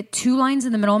because I get 2 lines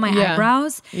in the middle of my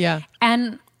eyebrows. Yeah.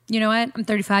 And you know what? I'm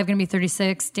 35, going to be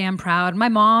 36. Damn proud. My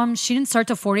mom, she didn't start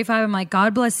till 45. I'm like,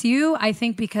 God bless you. I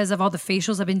think because of all the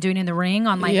facials I've been doing in the ring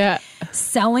on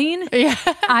selling. Yeah.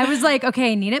 I was like,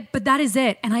 okay, I need it. But that is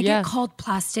it. And I get called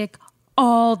plastic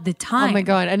all the time. Oh my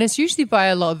God. And it's usually by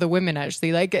a lot of the women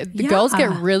actually. Like the girls get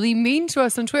really mean to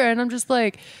us on Twitter. And I'm just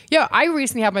like, I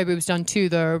recently had my boobs done too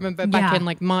though. I remember back in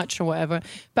like March or whatever.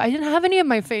 But I didn't have any of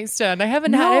my face done. I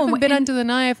haven't been under the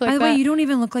knife like that. By the way, you don't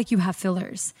even look like you have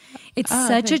fillers. It's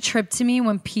such a trip to me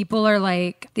when people are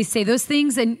like, they say those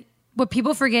things and what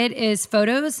people forget is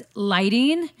photos,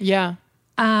 lighting. Yeah.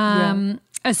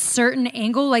 A certain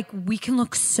angle, like we can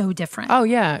look so different. Oh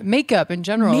yeah, makeup in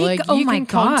general. You can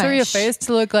contour your face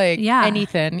to look like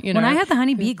anything. You know, when I had the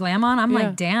honeybee glam on, I'm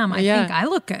like, damn, I think I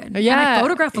look good. Yeah, and I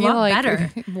photograph a lot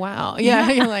better. Wow. Yeah,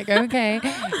 you're like okay,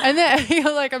 and then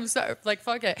you're like, I'm so like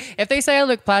fuck it. If they say I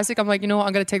look plastic, I'm like, you know what,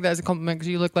 I'm gonna take that as a compliment because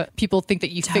you look like people think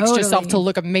that you fixed yourself to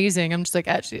look amazing. I'm just like,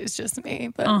 actually, it's just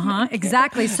me. But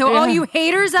exactly. So all you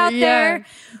haters out there,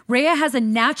 Rhea has a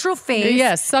natural face.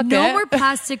 Yeah, suck it. No more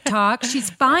plastic talk.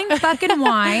 She's fine fucking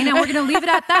wine, and we're gonna leave it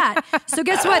at that. So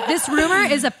guess what? This rumor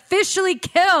is officially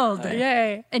killed.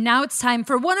 Yay. And now it's time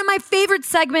for one of my favorite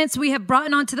segments we have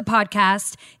brought onto the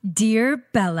podcast, Dear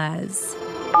Bellas.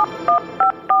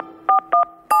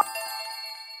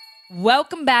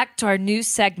 Welcome back to our new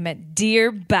segment,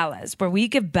 Dear Bellas, where we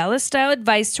give Bella-style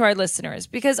advice to our listeners.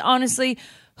 Because honestly,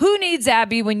 Who needs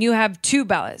Abby when you have two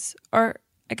Bellas? Or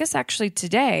I guess actually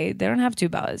today, they don't have two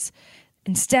Bellas.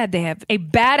 Instead, they have a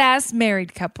badass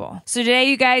married couple. So today,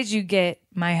 you guys, you get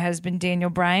my husband,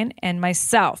 Daniel Bryan, and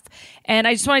myself. And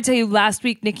I just want to tell you, last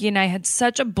week, Nikki and I had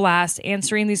such a blast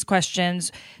answering these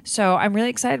questions. So I'm really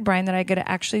excited, Bryan, that I get to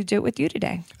actually do it with you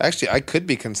today. Actually, I could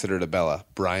be considered a Bella.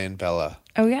 Brian Bella.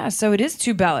 Oh, yeah. So it is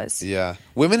two Bellas. Yeah.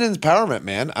 Women empowerment,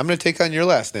 man. I'm going to take on your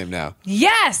last name now.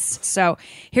 Yes. So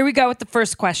here we go with the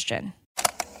first question.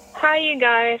 Hi, you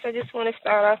guys. I just want to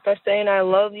start off by saying I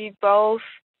love you both.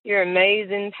 You're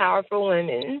amazing, powerful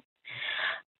women.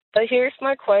 But here's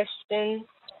my question.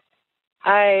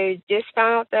 I just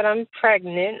found out that I'm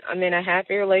pregnant. I'm in a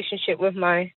happy relationship with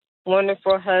my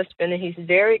wonderful husband, and he's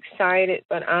very excited,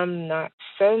 but I'm not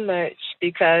so much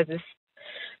because it's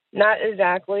not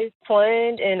exactly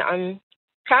planned, and I'm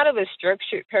kind of a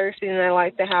structured person, and I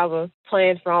like to have a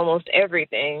plan for almost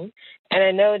everything. And I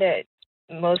know that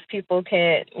most people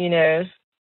can't,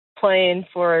 plan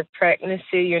for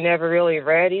pregnancy. You're never really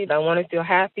ready. I want to feel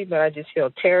happy, but I just feel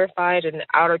terrified and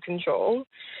out of control.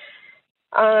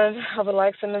 I would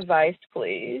like some advice,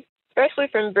 please, especially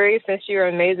from Bree, since you're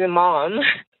an amazing mom.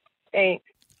 Thanks.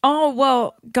 Oh,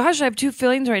 well, gosh, I have two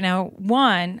feelings right now.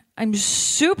 One, I'm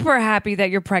super happy that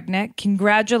you're pregnant.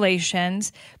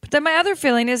 Congratulations. But then my other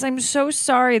feeling is I'm so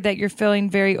sorry that you're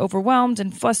feeling very overwhelmed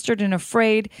and flustered and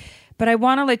afraid. But I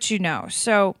want to let you know.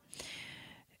 So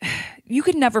you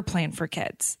could never plan for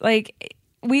kids. Like,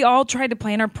 we all try to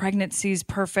plan our pregnancies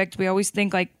perfect. We always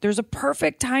think like there's a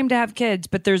perfect time to have kids,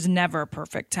 but there's never a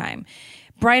perfect time.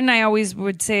 Bryan and I always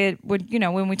would say it would,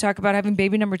 when we talk about having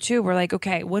baby number 2, we're like,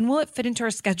 okay, when will it fit into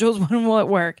our schedules? When will it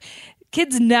work?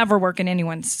 Kids never work in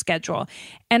anyone's schedule.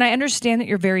 And I understand that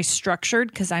you're very structured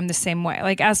because I'm the same way.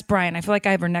 Like, ask Bryan. I feel like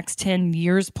I have our next 10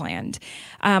 years planned.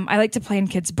 I like to plan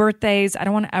kids' birthdays. I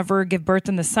don't want to ever give birth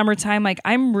in the summertime. Like,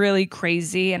 I'm really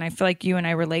crazy. And I feel like you and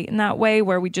I relate in that way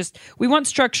where we want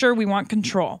structure. We want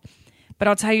control. But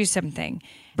I'll tell you something.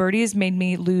 Birdie has made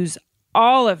me lose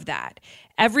all of that.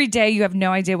 Every day you have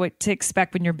no idea what to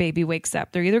expect when your baby wakes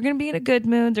up. They're either going to be in a good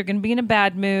mood. They're going to be in a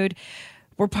bad mood.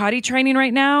 We're potty training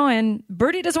right now, and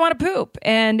Birdie doesn't want to poop.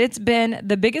 And it's been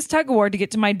the biggest tug of war to get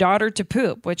to my daughter to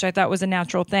poop, which I thought was a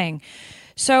natural thing.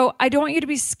 So I don't want you to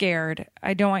be scared.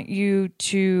 I don't want you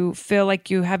to feel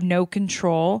like you have no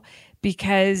control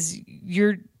because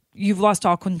you've lost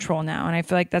all control now. And I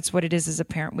feel like that's what it is as a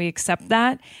parent. We accept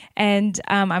that. And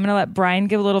I'm going to let Bryan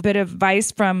give a little bit of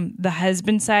advice from the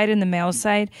husband side and the male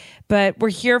side. But we're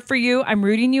here for you. I'm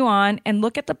rooting you on. And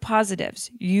look at the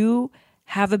positives. You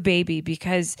have a baby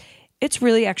because it's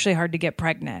really actually hard to get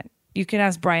pregnant. You can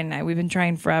ask Bryan and I. We've been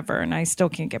trying forever, and I still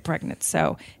can't get pregnant.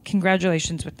 So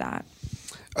congratulations with that.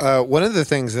 One of the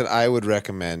things that I would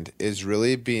recommend is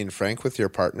really being frank with your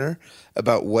partner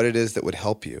about what it is that would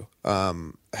help you.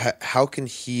 How can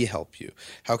he help you?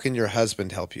 How can your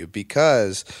husband help you?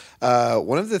 Because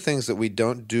one of the things that we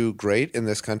don't do great in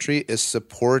this country is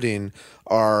supporting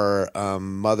our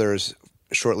mothers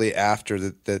shortly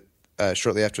after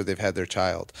shortly after they've had their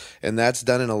child. And that's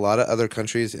done in a lot of other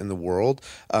countries in the world.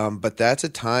 But that's a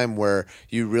time where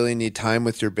you really need time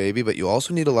with your baby, but you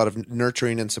also need a lot of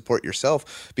nurturing and support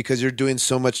yourself because you're doing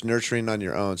so much nurturing on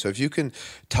your own. So if you can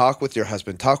talk with your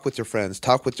husband, talk with your friends,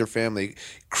 talk with your family,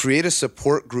 create a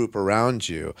support group around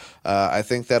you, I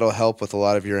think that'll help with a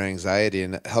lot of your anxiety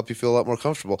and help you feel a lot more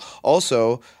comfortable.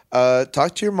 Also,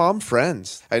 talk to your mom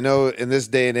friends. I know in this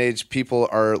day and age, people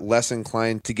are less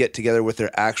inclined to get together with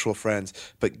their actual friends,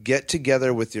 but get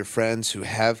together with your friends who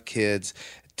have kids.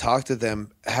 Talk to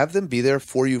them, have them be there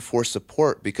for you for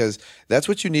support because that's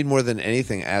what you need more than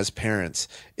anything as parents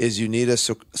is you need a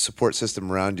support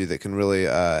system around you that can really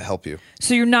help you.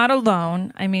 So you're not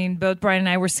alone. I mean, both Bryan and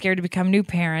I were scared to become new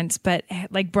parents, but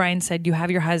like Bryan said, you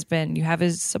have your husband, you have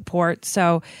his support.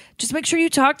 So just make sure you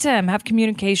talk to him, have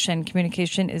communication.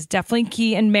 Communication is definitely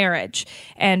key in marriage.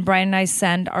 And Bryan and I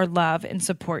send our love and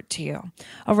support to you.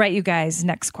 All right, you guys,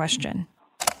 next question.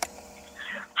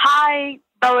 Hi,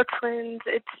 Bella Twins,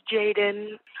 it's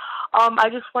Jaden. I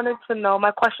just wanted to know,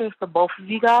 my question is for both of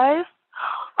you guys.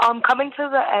 Coming to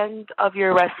the end of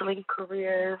your wrestling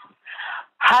careers,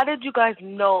 how did you guys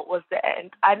know it was the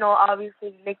end? I know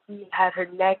obviously Nikki had her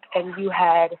neck and you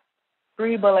had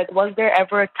Bree, but was there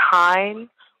ever a time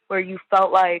where you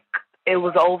felt like it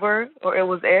was over or it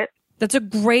was it? That's a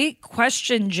great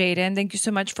question, Jaden. Thank you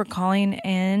so much for calling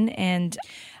in. And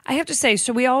I have to say,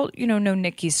 so we all, know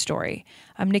Nikki's story.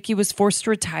 Nikki was forced to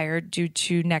retire due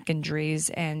to neck injuries,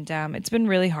 and it's been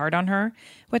really hard on her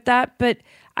with that. But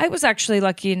I was actually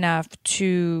lucky enough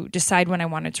to decide when I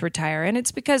wanted to retire, and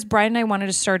it's because Brian and I wanted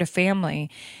to start a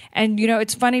family. And,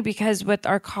 it's funny because with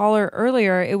our caller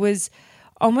earlier, it was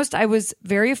almost, I was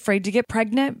very afraid to get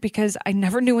pregnant because I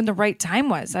never knew when the right time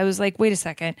was. I was like, wait a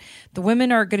second, the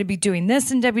women are going to be doing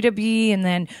this in WWE. And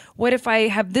then what if I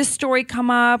have this story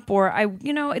come up? Or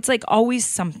it's like always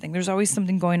something. There's always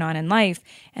something going on in life,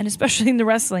 and especially in the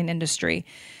wrestling industry.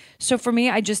 So for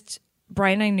me,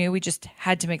 Brian and I knew we just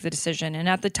had to make the decision. And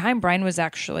at the time, Brian was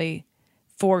actually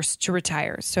forced to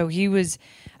retire. So he was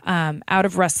out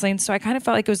of wrestling. So I kind of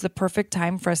felt like it was the perfect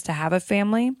time for us to have a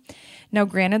family. Now,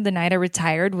 granted, the night I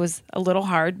retired was a little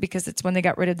hard because it's when they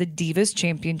got rid of the Divas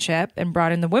Championship and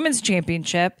brought in the Women's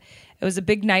Championship. It was a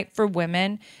big night for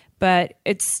women, but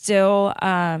it's still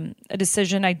a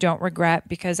decision I don't regret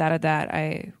because out of that,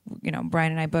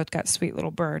 Brian and I both got sweet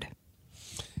little bird.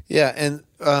 Yeah, and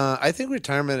I think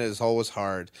retirement is always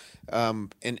hard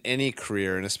in any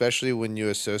career, and especially when you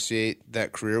associate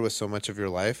that career with so much of your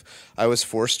life. I was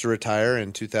forced to retire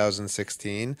in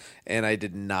 2016, and I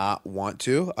did not want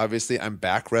to. Obviously, I'm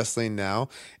back wrestling now,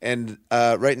 and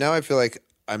right now I feel like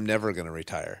I'm never going to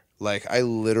retire. Like, I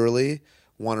literally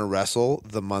want to wrestle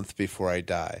the month before I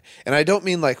die. And I don't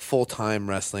mean like full-time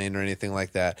wrestling or anything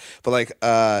like that, but like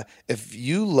if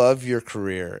you love your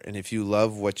career and if you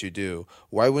love what you do,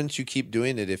 why wouldn't you keep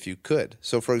doing it if you could?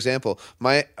 So for example,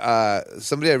 my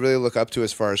somebody I really look up to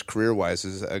as far as career-wise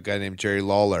is a guy named Jerry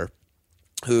Lawler,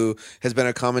 who has been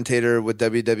a commentator with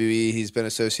WWE. He's been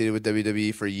associated with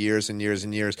WWE for years and years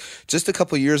and years. Just a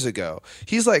couple years ago,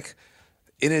 he's like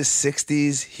in his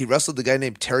 60s. He wrestled the guy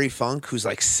named Terry Funk, who's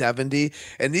like 70.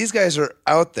 And these guys are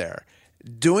out there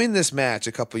doing this match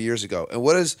a couple years ago. And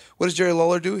what does Jerry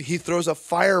Lawler do? He throws a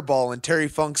fireball in Terry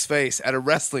Funk's face at a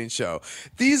wrestling show.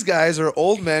 These guys are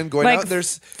old men going like out.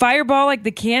 There's fireball like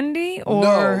the candy,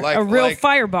 or a real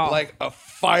fireball? Like a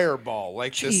fireball,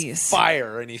 like Jeez. This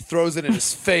fire, and he throws it in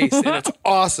his face, and it's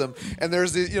awesome. And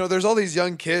there's there's all these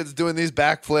young kids doing these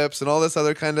backflips and all this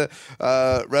other kind of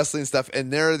wrestling stuff.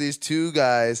 And there are these two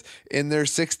guys in their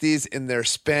 60s in their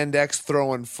spandex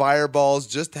throwing fireballs,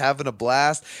 just having a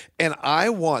blast. And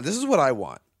this is what I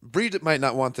want. Bree might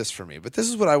not want this for me, but this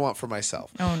is what I want for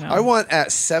myself. Oh no! I want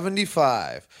at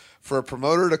 75 for a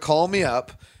promoter to call me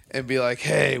up and be like,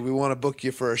 hey, we want to book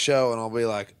you for a show. And I'll be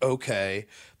like, okay,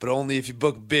 but only if you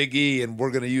book Big E and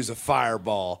we're going to use a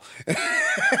fireball.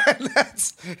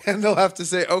 and they'll have to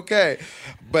say, okay,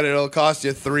 but it'll cost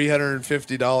you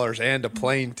 $350 and a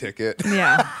plane ticket.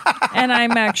 Yeah. And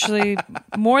I'm actually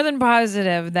more than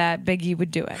positive that Big E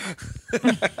would do it.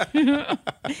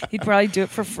 He'd probably do it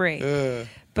for free.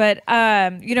 But,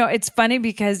 it's funny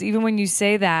because even when you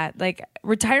say that, like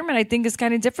retirement, I think is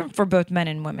kind of different for both men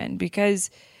and women because,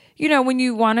 when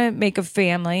you want to make a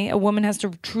family, a woman has to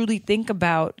truly think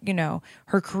about,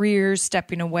 her career,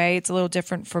 stepping away. It's a little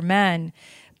different for men.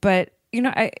 But,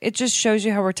 it just shows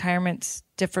you how retirement's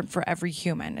different for every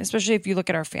human, especially if you look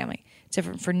at our family. It's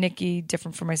different for Nikki,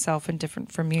 different for myself, and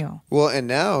different from you. Well, and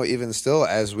now, even still,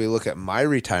 as we look at my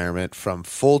retirement from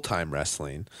full-time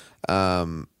wrestling,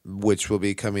 which will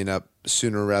be coming up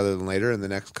sooner rather than later in the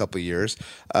next couple of years,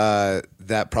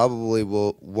 that probably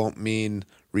won't mean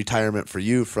retirement for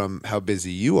you from how busy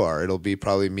you are. It'll be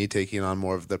probably me taking on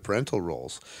more of the parental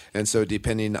roles. And so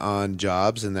depending on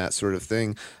jobs and that sort of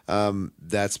thing,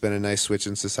 that's been a nice switch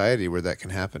in society where that can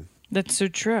happen. That's so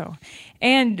true.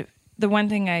 And the one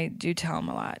thing I do tell him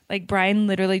a lot, like Brian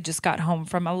literally just got home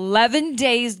from 11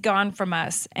 days gone from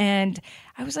us. And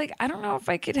I was like, I don't know if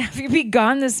I could have you be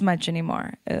gone this much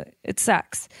anymore. It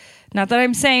sucks. Not that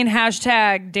I'm saying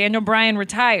hashtag Daniel Bryan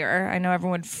retire. I know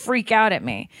everyone would freak out at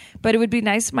me, but it would be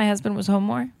nice if my husband was home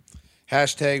more.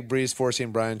 Hashtag Bree's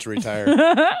forcing Brian to retire.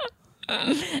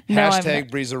 Hashtag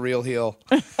Bree's a real heel.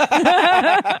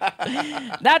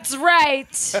 That's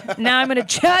right. Now I'm going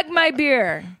to chug my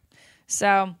beer.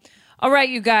 So, all right,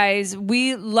 you guys,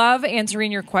 we love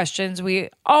answering your questions. We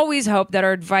always hope that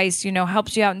our advice,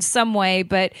 helps you out in some way,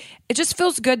 but it just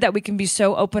feels good that we can be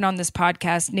so open on this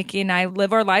podcast. Nikki and I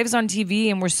live our lives on TV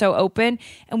and we're so open,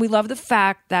 and we love the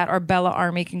fact that our Bella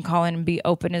Army can call in and be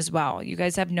open as well. You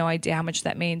guys have no idea how much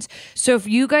that means. So if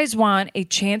you guys want a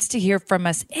chance to hear from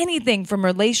us, anything from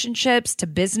relationships to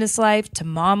business life to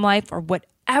mom life or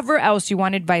whatever else you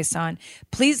want advice on,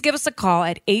 please give us a call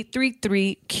at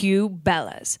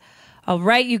 833-Q-BELLAS. All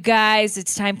right, you guys,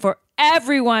 it's time for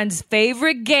everyone's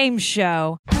favorite game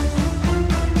show.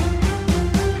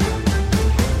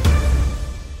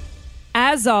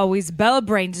 as always, Bella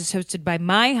Brains is hosted by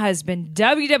my husband,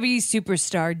 WWE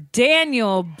superstar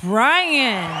Daniel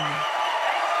Bryan.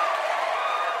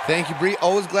 Thank you, Bree.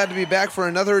 Always glad to be back for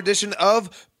another edition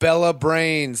of Bella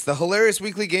Brains, the hilarious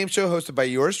weekly game show hosted by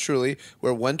yours truly,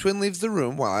 where one twin leaves the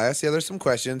room while I ask the other some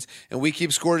questions, and we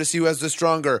keep score to see who has the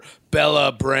stronger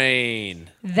Bella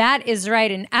Brain. That is right.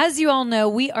 And as you all know,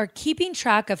 we are keeping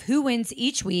track of who wins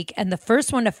each week. And the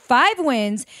first one to 5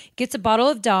 wins gets a bottle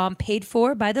of Dom paid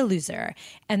for by the loser.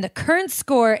 And the current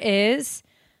score is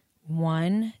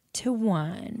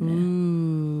 1-1.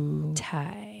 Ooh.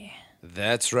 Tie.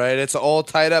 That's right. It's all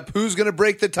tied up. Who's going to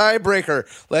break the tiebreaker?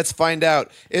 Let's find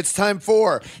out. It's time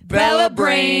for Bella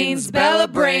Brains, Bella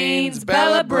Brains,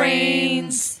 Bella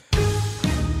Brains.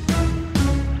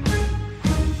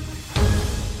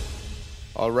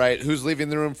 All right. Who's leaving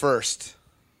the room first?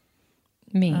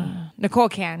 Me. Nicole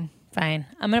can. Fine.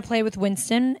 I'm going to play with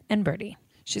Winston and Birdie.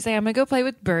 She's like, I'm going to go play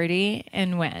with Birdie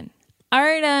and win. All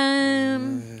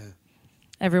right,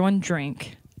 everyone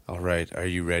drink. All right. Are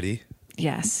you ready?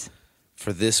 Yes.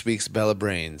 For this week's Bella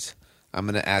Brains, I'm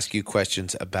going to ask you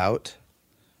questions about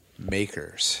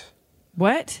makers.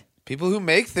 What? People who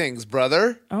make things,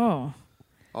 brother. Oh.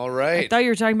 All I right. thought you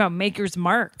were talking about Maker's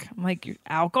Mark. I'm like,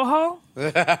 alcohol?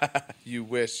 You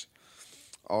wish.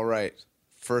 All right.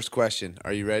 First question.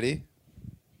 Are you ready?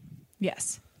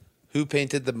 Yes. Who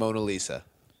painted the Mona Lisa?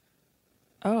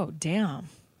 Oh, damn.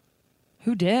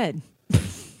 Who did?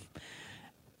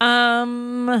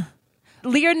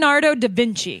 Leonardo da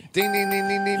Vinci. Ding, ding, ding,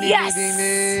 ding, ding, Yes! ding,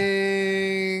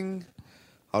 ding, ding.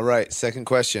 All right. Second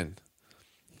question.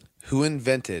 Who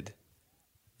invented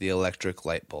the electric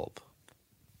light bulb?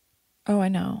 Oh, I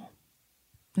know.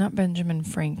 Not Benjamin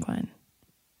Franklin.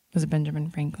 Was it Benjamin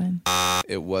Franklin?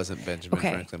 It wasn't Benjamin Okay.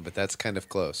 Franklin, but that's kind of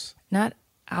close. Not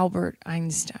Albert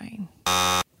Einstein.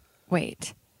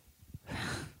 Wait.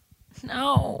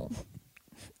 No.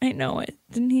 I know it.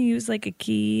 Didn't he use like a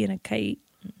key and a kite?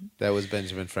 That was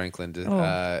Benjamin Franklin,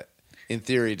 in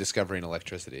theory, discovering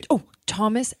electricity. Oh,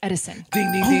 Thomas Edison.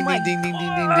 Ding, ding, ding, ding, ding, ding,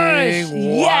 ding, ding,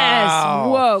 ding. Yes.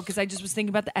 Wow. Whoa. Because I just was thinking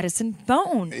about the Edison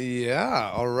phone.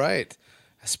 Yeah. All right.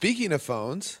 Speaking of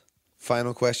phones,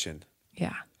 final question.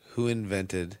 Yeah. Who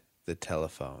invented the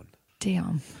telephone?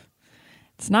 Damn.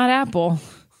 It's not Apple.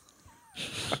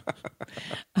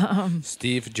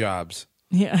 Steve Jobs.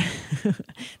 Yeah.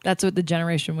 That's what the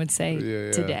generation would say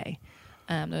Yeah. today.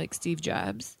 They're like, Steve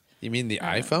Jobs. You mean the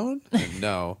iPhone?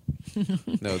 No.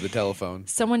 No, the telephone.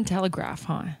 Someone Telegraph,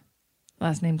 huh?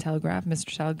 Last name Telegraph,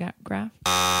 Mr. Telegraph.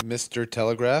 Mr.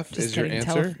 Telegraph Just is your kidding,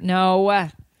 answer? No.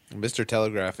 Mr.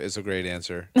 Telegraph is a great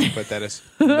answer, but that is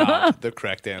not the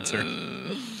correct answer.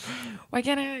 Why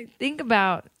can't I think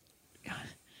about...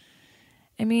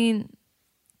 I mean,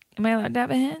 am I allowed to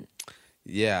have a hint?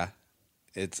 Yeah.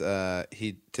 It's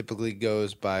he typically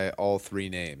goes by all 3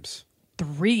 names.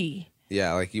 3.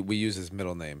 Yeah, like we use his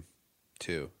middle name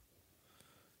too.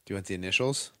 Do you want the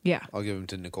initials? Yeah. I'll give them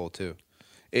to Nicole too.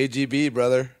 AGB,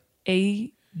 brother.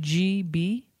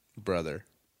 AGB? Brother.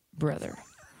 Brother.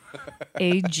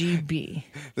 AGB.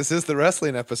 This is the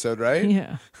wrestling episode, right?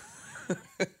 Yeah.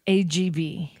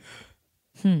 AGB.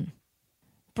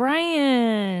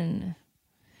 Brian.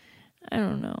 I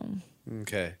don't know.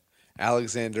 Okay.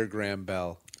 Alexander Graham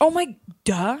Bell. Oh my,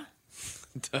 duh.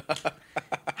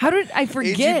 How did I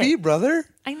forget? AGB, brother.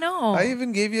 I know. I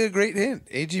even gave you a great hint.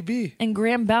 AGB. And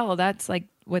Graham Bell, that's like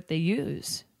what they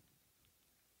use.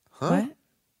 Huh? What?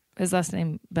 His last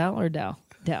name Bell or Dell?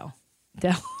 Dell.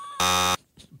 Bell.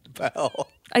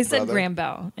 I said brother. Graham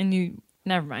Bell, and you.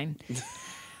 Never mind.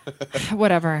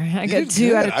 Whatever. I You got did 2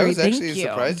 good. out of 3. I was Thank actually you.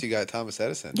 surprised you got Thomas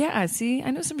Edison. Yeah. See,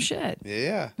 I know some shit.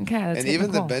 Yeah. Okay, let's and get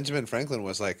even the Nicole. Benjamin Franklin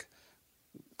was like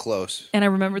close. And I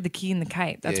remembered the key and the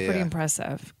kite. That's Yeah, pretty yeah.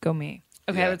 impressive. Go me.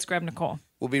 Okay, Yeah. let's grab Nicole.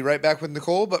 We'll be right back with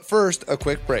Nicole, but first, a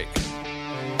quick break.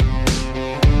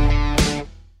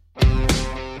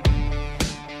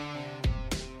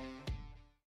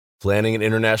 Planning an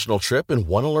international trip and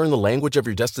want to learn the language of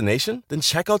your destination? Then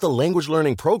check out the language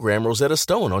learning program Rosetta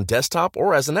Stone on desktop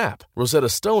or as an app. Rosetta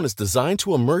Stone is designed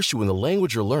to immerse you in the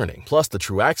language you're learning. Plus, the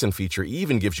True Accent feature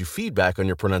even gives you feedback on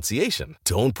your pronunciation.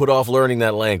 Don't put off learning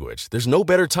that language. There's no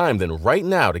better time than right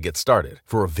now to get started.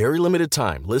 For a very limited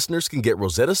time, listeners can get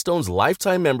Rosetta Stone's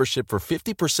lifetime membership for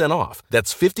 50% off.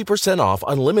 That's 50% off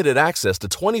unlimited access to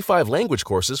 25 language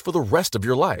courses for the rest of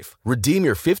your life. Redeem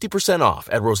your 50% off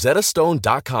at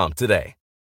rosettastone.com today.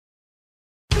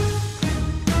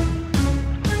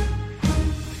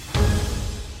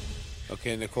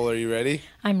 Okay, Nicole, are you ready?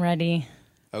 I'm ready.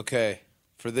 Okay.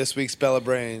 For this week's Bella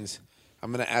Brains,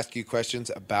 I'm going to ask you questions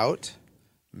about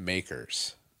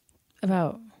makers.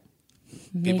 About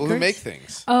People who Makers? make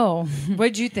things. Oh,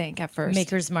 What'd you think at first?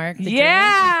 Maker's Mark. the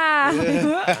Yeah.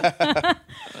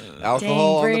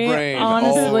 Alcohol on the Brie, brain.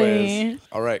 honestly. Always.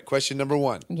 All right. Question number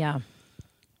 1. drink. Yeah.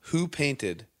 Who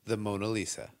painted the Mona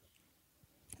Lisa?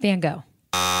 Van Gogh.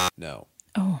 No.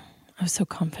 Oh, I was so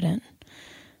confident.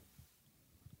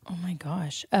 Oh my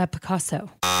gosh. Picasso.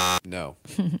 No.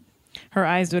 Her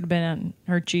eyes would have been on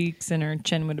her cheeks and her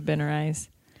chin would have been her eyes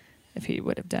if he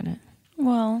would have done it.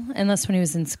 Well, unless when he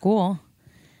was in school,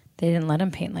 they didn't let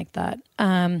him paint like that.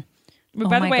 But Oh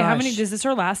by the my way, how gosh. many? Is this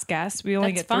our last guess? We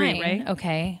only That's get 3, fine. right?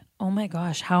 Okay. Oh my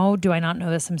gosh. How do I not know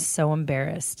this? I'm so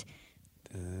embarrassed.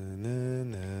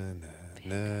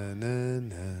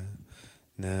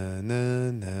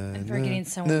 I'm forgetting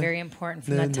someone very important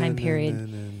from that time period.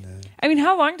 I mean,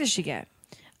 how long does she get?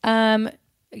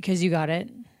 Because you got it.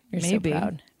 You're Maybe. so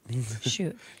proud.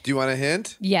 Shoot. Do you want a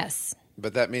hint? Yes.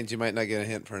 But that means you might not get a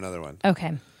hint for another one.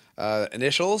 Okay.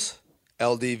 Initials?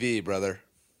 LDV, brother.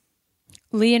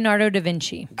 Leonardo da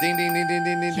Vinci. Ding, ding, ding, ding,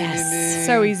 ding, ding, Yes. ding, ding, ding.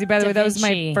 So easy. By the Da way, that was my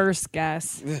Vinci. first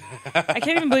guess. I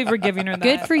can't even believe we're giving her that.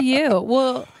 Good for you.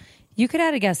 Well, you could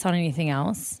add a guess on anything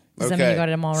else. Does that mean you got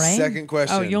them all right? Second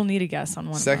question. Oh, you'll need a guess on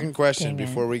one. Second question Dang it.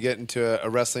 before we get into a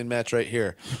wrestling match right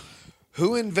here.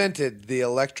 Who invented the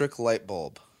electric light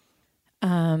bulb?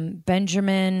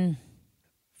 Benjamin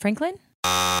Franklin?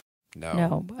 No.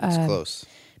 No. It's close.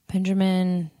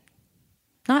 Benjamin,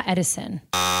 not Edison.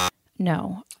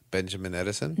 No. Benjamin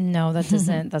Edison? No, that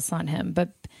doesn't, that's not him.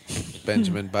 But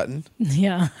Benjamin Button?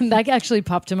 yeah, that actually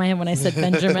popped in my head when I said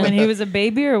Benjamin. When he was a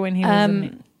baby or when he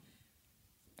was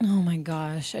Oh my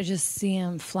gosh, I just see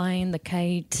him flying the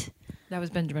kite. that was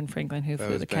Benjamin Franklin who That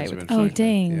flew was the kite with Benjamin Oh, Franklin.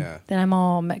 dang. Yeah. Then I'm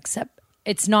all mixed up.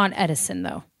 It's not Edison,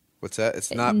 though. What's that?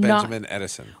 It's not Not- Benjamin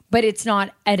Edison. But it's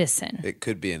not Edison. It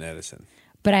could be an Edison.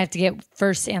 But I have to get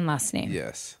first and last name.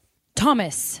 Yes.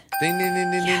 Thomas. Ding, ding, ding,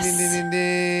 ding, Yes. ding, ding,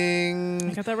 ding, I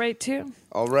ding. got that right too.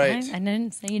 All right. I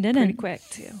didn't say you Pretty didn't. quick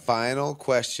too. Final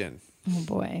question. Oh,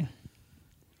 boy.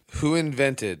 Who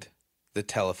invented the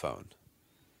telephone?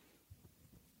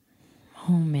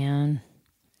 Oh, man.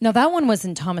 No, that one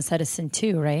wasn't Thomas Edison,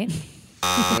 too, right?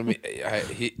 I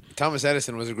mean, Thomas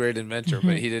Edison was a great inventor,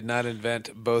 but he did not invent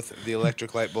both the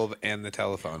electric light bulb and the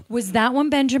telephone. Was that one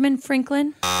Benjamin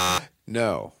Franklin?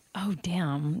 No. Oh,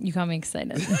 damn. You got me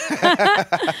excited.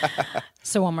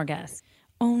 So one more guess.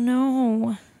 Oh,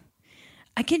 no.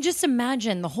 I can just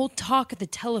imagine the whole talk at the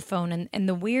telephone and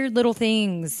the weird little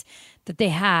things that they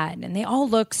had. And they all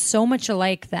look so much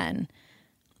alike then.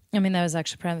 I mean, that was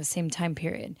actually probably the same time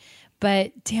period.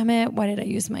 But damn it, why did I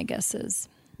use my guesses?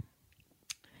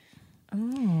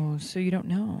 Oh, so you don't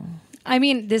know. I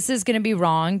mean, this is going to be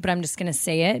wrong, but I'm just going to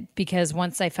say it because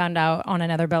once I found out on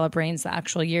another Bella Brains the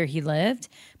actual year he lived,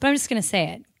 but I'm just going to say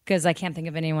it because I can't think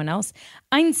of anyone else.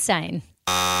 Einstein.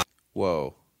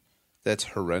 Whoa. That's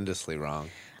horrendously wrong.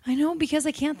 I know because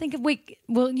I can't think of,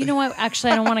 well, you know what?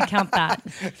 Actually, I don't want to count that.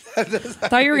 I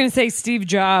thought you were going to say Steve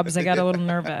Jobs. I got a little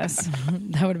nervous.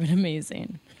 That would have been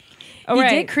amazing. Oh, He right.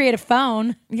 did create a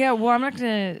phone. Yeah, well, I'm not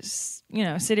going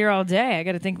to, sit here all day. I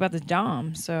got to think about this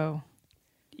Dom. So,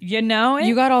 you know it?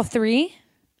 You got all three?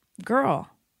 Girl.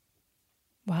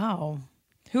 Wow.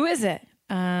 Who is it?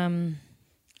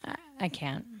 I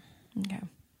can't. Okay.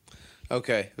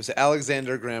 Okay. It was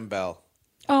Alexander Graham Bell.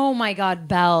 Oh my God,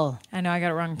 Belle. I know I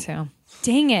got it wrong too.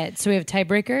 Dang it. So we have a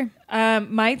tiebreaker?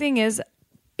 My thing is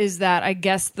that I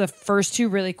guess the first two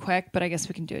really quick, but I guess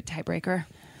we can do a tiebreaker.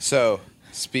 So,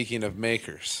 speaking of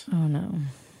makers, Oh no.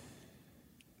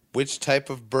 which type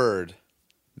of bird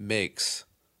makes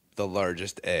the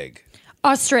largest egg?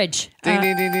 Ostrich. Ding,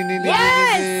 ding, ding, ding, ding,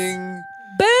 yes! ding, ding, ding.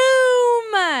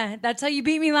 Boom! That's how you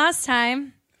beat me last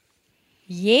time.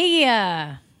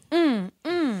 Yeah.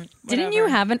 Didn't you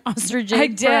have an ostrich? I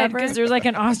egg did forever? because there's like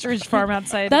an ostrich farm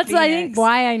outside. That's Phoenix. I think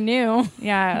why I knew.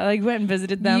 Yeah, I like went and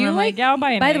visited them. You I'm like, yeah, I'll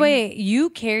buy an By egg. the way, you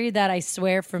carried that, I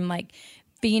swear, from like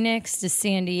Phoenix to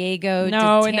San Diego no, to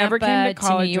Tampa it never came to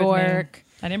college. New with me. York.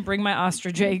 I didn't bring my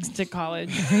ostrich eggs to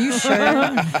college. Are you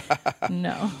sure?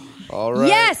 No. All right.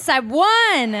 Yes, I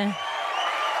won.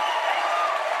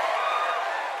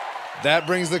 That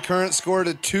brings the current score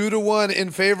to 2-1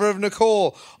 in favor of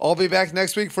Nicole. I'll be back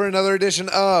next week for another edition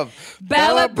of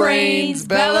Bella Brains,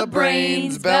 Bella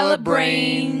Brains, Bella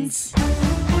Brains.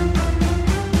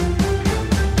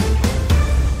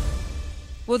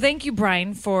 Well, thank you,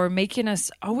 Brian, for making us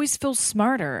always feel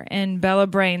smarter in Bella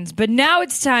Brains. But now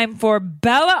it's time for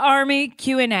Bella Army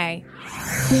Q&A.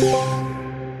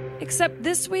 Except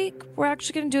this week, we're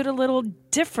actually going to do it a little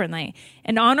differently.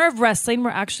 In honor of wrestling,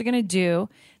 we're actually going to do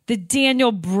the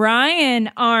Daniel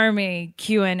Bryan Army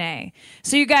Q&A.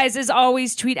 So you guys, as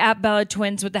always, tweet at Bella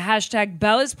Twins with the hashtag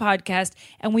Bella's Podcast,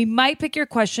 and we might pick your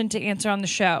question to answer on the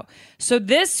show. So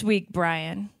this week,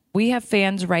 Brian, we have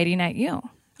fans writing at you.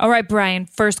 All right, Brian,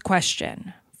 first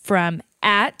question from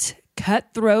at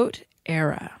Cutthroat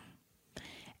Era.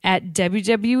 At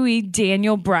WWE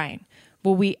Daniel Bryan,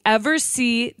 will we ever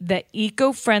see the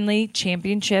eco-friendly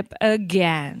championship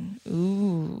again?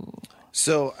 Ooh.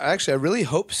 So actually, I really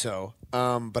hope so.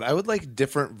 But I would like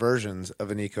different versions of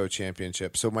an eco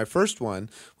championship. So my first one,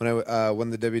 when I won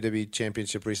the WWE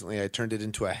championship recently, I turned it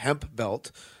into a hemp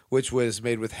belt, which was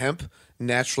made with hemp,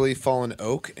 naturally fallen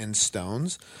oak, and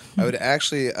stones. I would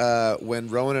actually, when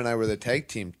Rowan and I were the tag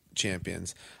team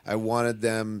champions, I wanted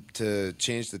them to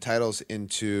change the titles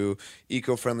into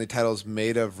eco-friendly titles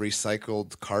made of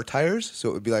recycled car tires, so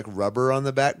it would be like rubber on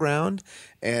the background,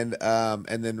 and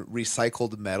then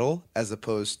recycled metal as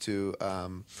opposed to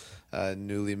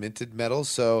newly minted metal.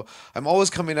 So I'm always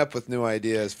coming up with new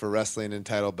ideas for wrestling and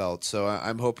title belts. So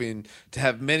I'm hoping to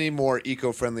have many more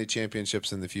eco-friendly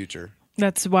championships in the future.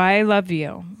 That's why I love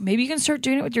you. Maybe you can start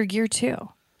doing it with your gear too.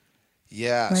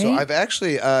 Yeah, right? So I've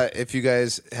actually, if you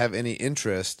guys have any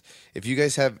interest, if you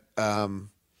guys have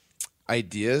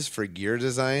ideas for gear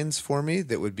designs for me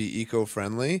that would be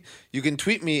eco-friendly, you can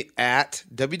tweet me at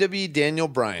WWE Daniel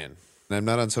Bryan. I'm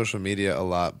not on social media a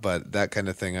lot, but that kind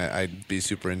of thing I'd be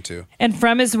super into. And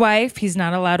from his wife, he's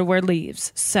not allowed to wear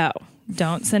leaves, so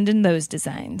don't send in those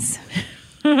designs.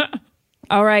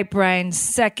 All right, Brian,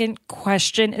 second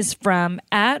question is from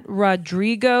at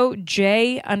Rodrigo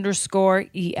J_EL.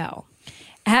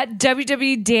 At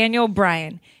WWE Daniel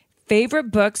Bryan, favorite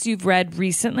books you've read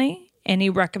recently? Any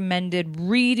recommended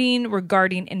reading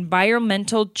regarding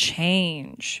environmental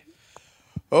change?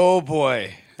 Oh,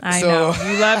 boy. I know.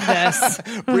 You love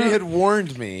this. Bree had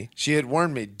warned me. She had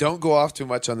warned me, don't go off too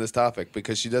much on this topic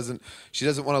because she doesn't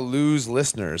want to lose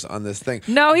listeners on this thing.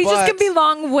 No, he's just going to be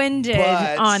long-winded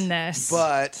on this.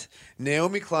 But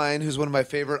Naomi Klein, who's one of my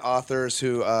favorite authors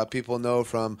who people know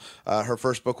from her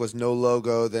first book was No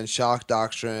Logo, then Shock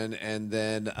Doctrine, and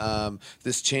then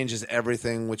This Changes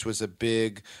Everything, which was a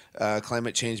big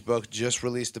climate change book, just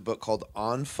released a book called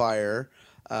On Fire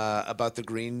about the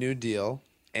Green New Deal.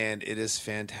 And it is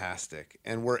fantastic.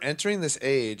 And we're entering this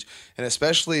age, and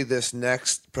especially this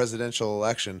next presidential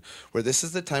election, where this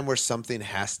is the time where something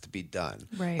has to be done.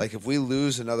 Right. Like if we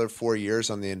lose another 4 years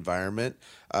on the environment,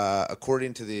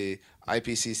 according to the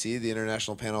IPCC, the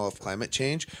International Panel of Climate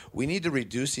Change, we need to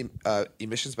reduce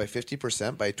emissions by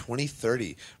 50% by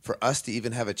 2030 for us to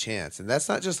even have a chance. And that's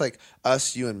not just like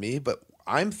us, you and me, but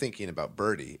I'm thinking about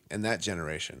Birdie and that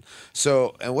generation.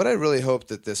 So, and what I really hope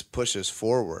that this pushes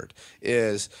forward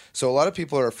is, so a lot of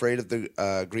people are afraid of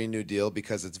the Green New Deal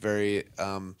because it's very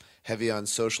heavy on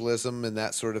socialism and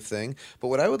that sort of thing. But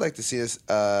what I would like to see is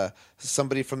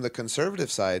somebody from the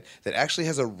conservative side that actually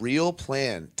has a real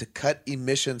plan to cut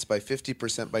emissions by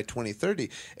 50% by 2030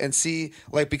 and see,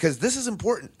 like, because this is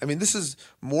important. I mean, this is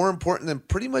more important than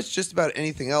pretty much just about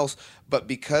anything else. But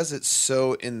because it's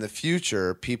so in the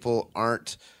future, people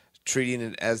aren't treating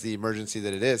it as the emergency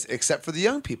that it is, except for the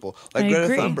young people like Greta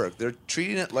Thunberg. They're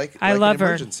treating it like I love an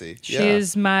emergency. Her. She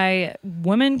is my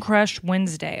woman crush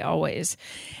Wednesday always.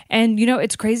 And, you know,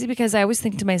 it's crazy because I always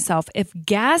think to myself, if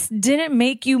gas didn't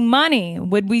make you money,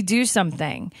 would we do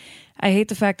something? I hate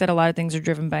the fact that a lot of things are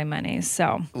driven by money.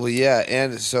 So, well, yeah,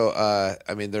 and so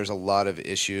I mean, there's a lot of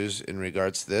issues in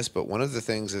regards to this, but one of the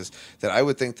things is that I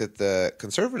would think that the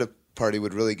conservative party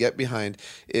would really get behind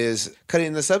is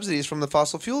cutting the subsidies from the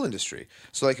fossil fuel industry.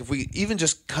 So like if we even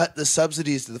just cut the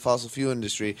subsidies to the fossil fuel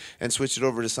industry and switch it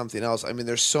over to something else, I mean,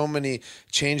 there's so many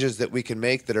changes that we can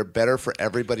make that are better for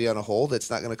everybody on a whole that's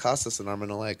not going to cost us an arm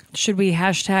and a leg. Should we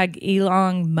hashtag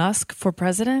Elon Musk for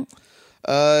president?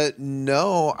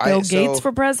 No. Bill Gates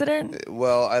for president?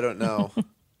 Well, I don't know.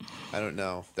 I don't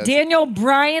know. Daniel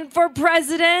Bryan for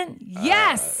president?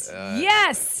 Yes.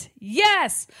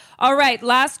 Yes. All right,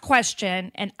 last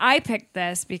question. And I picked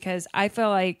this because I feel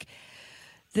like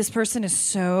this person is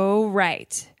so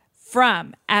right.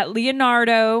 From at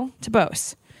Leonardo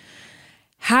Tabos.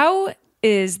 How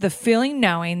is the feeling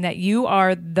knowing that you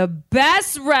are the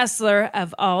best wrestler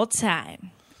of all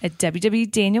time? At WWE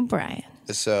Daniel Bryan.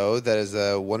 So that is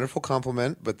a wonderful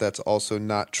compliment, but that's also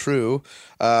not true.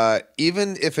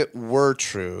 Even if it were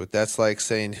true, that's like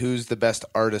saying who's the best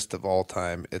artist of all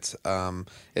time. It's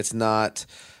not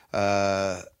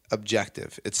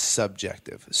objective. It's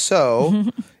subjective. So,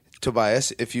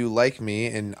 Tobias, if you like me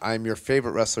and I'm your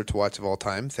favorite wrestler to watch of all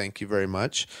time, thank you very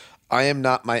much. I am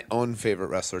not my own favorite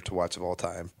wrestler to watch of all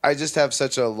time. I just have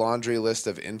such a laundry list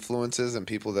of influences and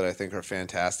people that I think are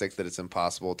fantastic that it's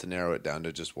impossible to narrow it down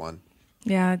to just one.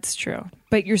 Yeah, it's true.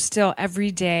 But you're still, every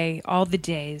day, all the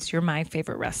days, you're my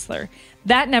favorite wrestler.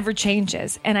 That never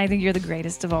changes, and I think you're the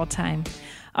greatest of all time.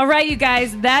 All right, you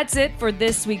guys, that's it for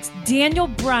this week's Daniel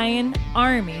Bryan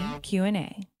Army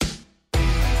Q&A.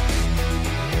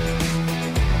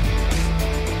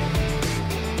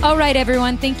 All right,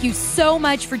 everyone. Thank you so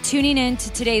much for tuning in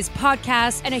to today's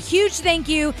podcast. And a huge thank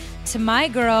you to my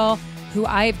girl, who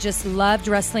I've just loved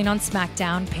wrestling on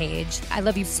SmackDown, Paige. I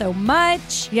love you so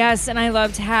much. Yes, and I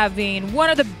loved having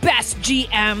one of the best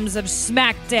GMs of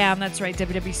SmackDown. That's right,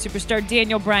 WWE superstar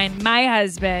Daniel Bryan, my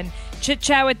husband.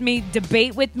 Chit-chat with me,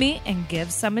 debate with me, and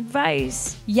give some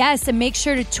advice. Yes, and make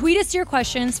sure to tweet us your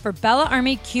questions for Bella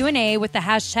Army Q&A with the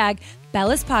hashtag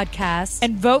Bella's Podcast.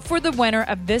 And vote for the winner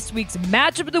of this week's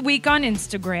Matchup of the Week on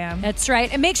Instagram. That's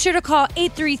right. And make sure to call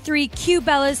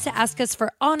 833-Q-Bellas to ask us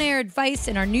for on-air advice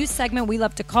in our new segment we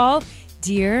love to call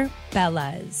Dear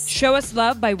Bellas. Show us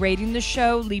love by rating the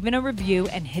show, leaving a review,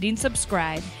 and hitting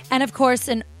subscribe. And of course,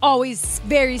 an always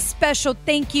very special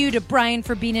thank you to Brian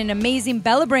for being an amazing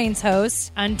Bella Brains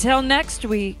host. Until next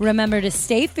week, remember to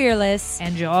stay fearless.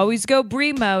 And you'll always go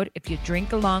Brie mode if you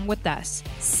drink along with us.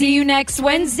 See you next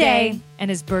Wednesday.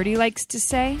 And as Birdie likes to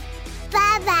say,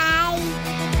 bye-bye.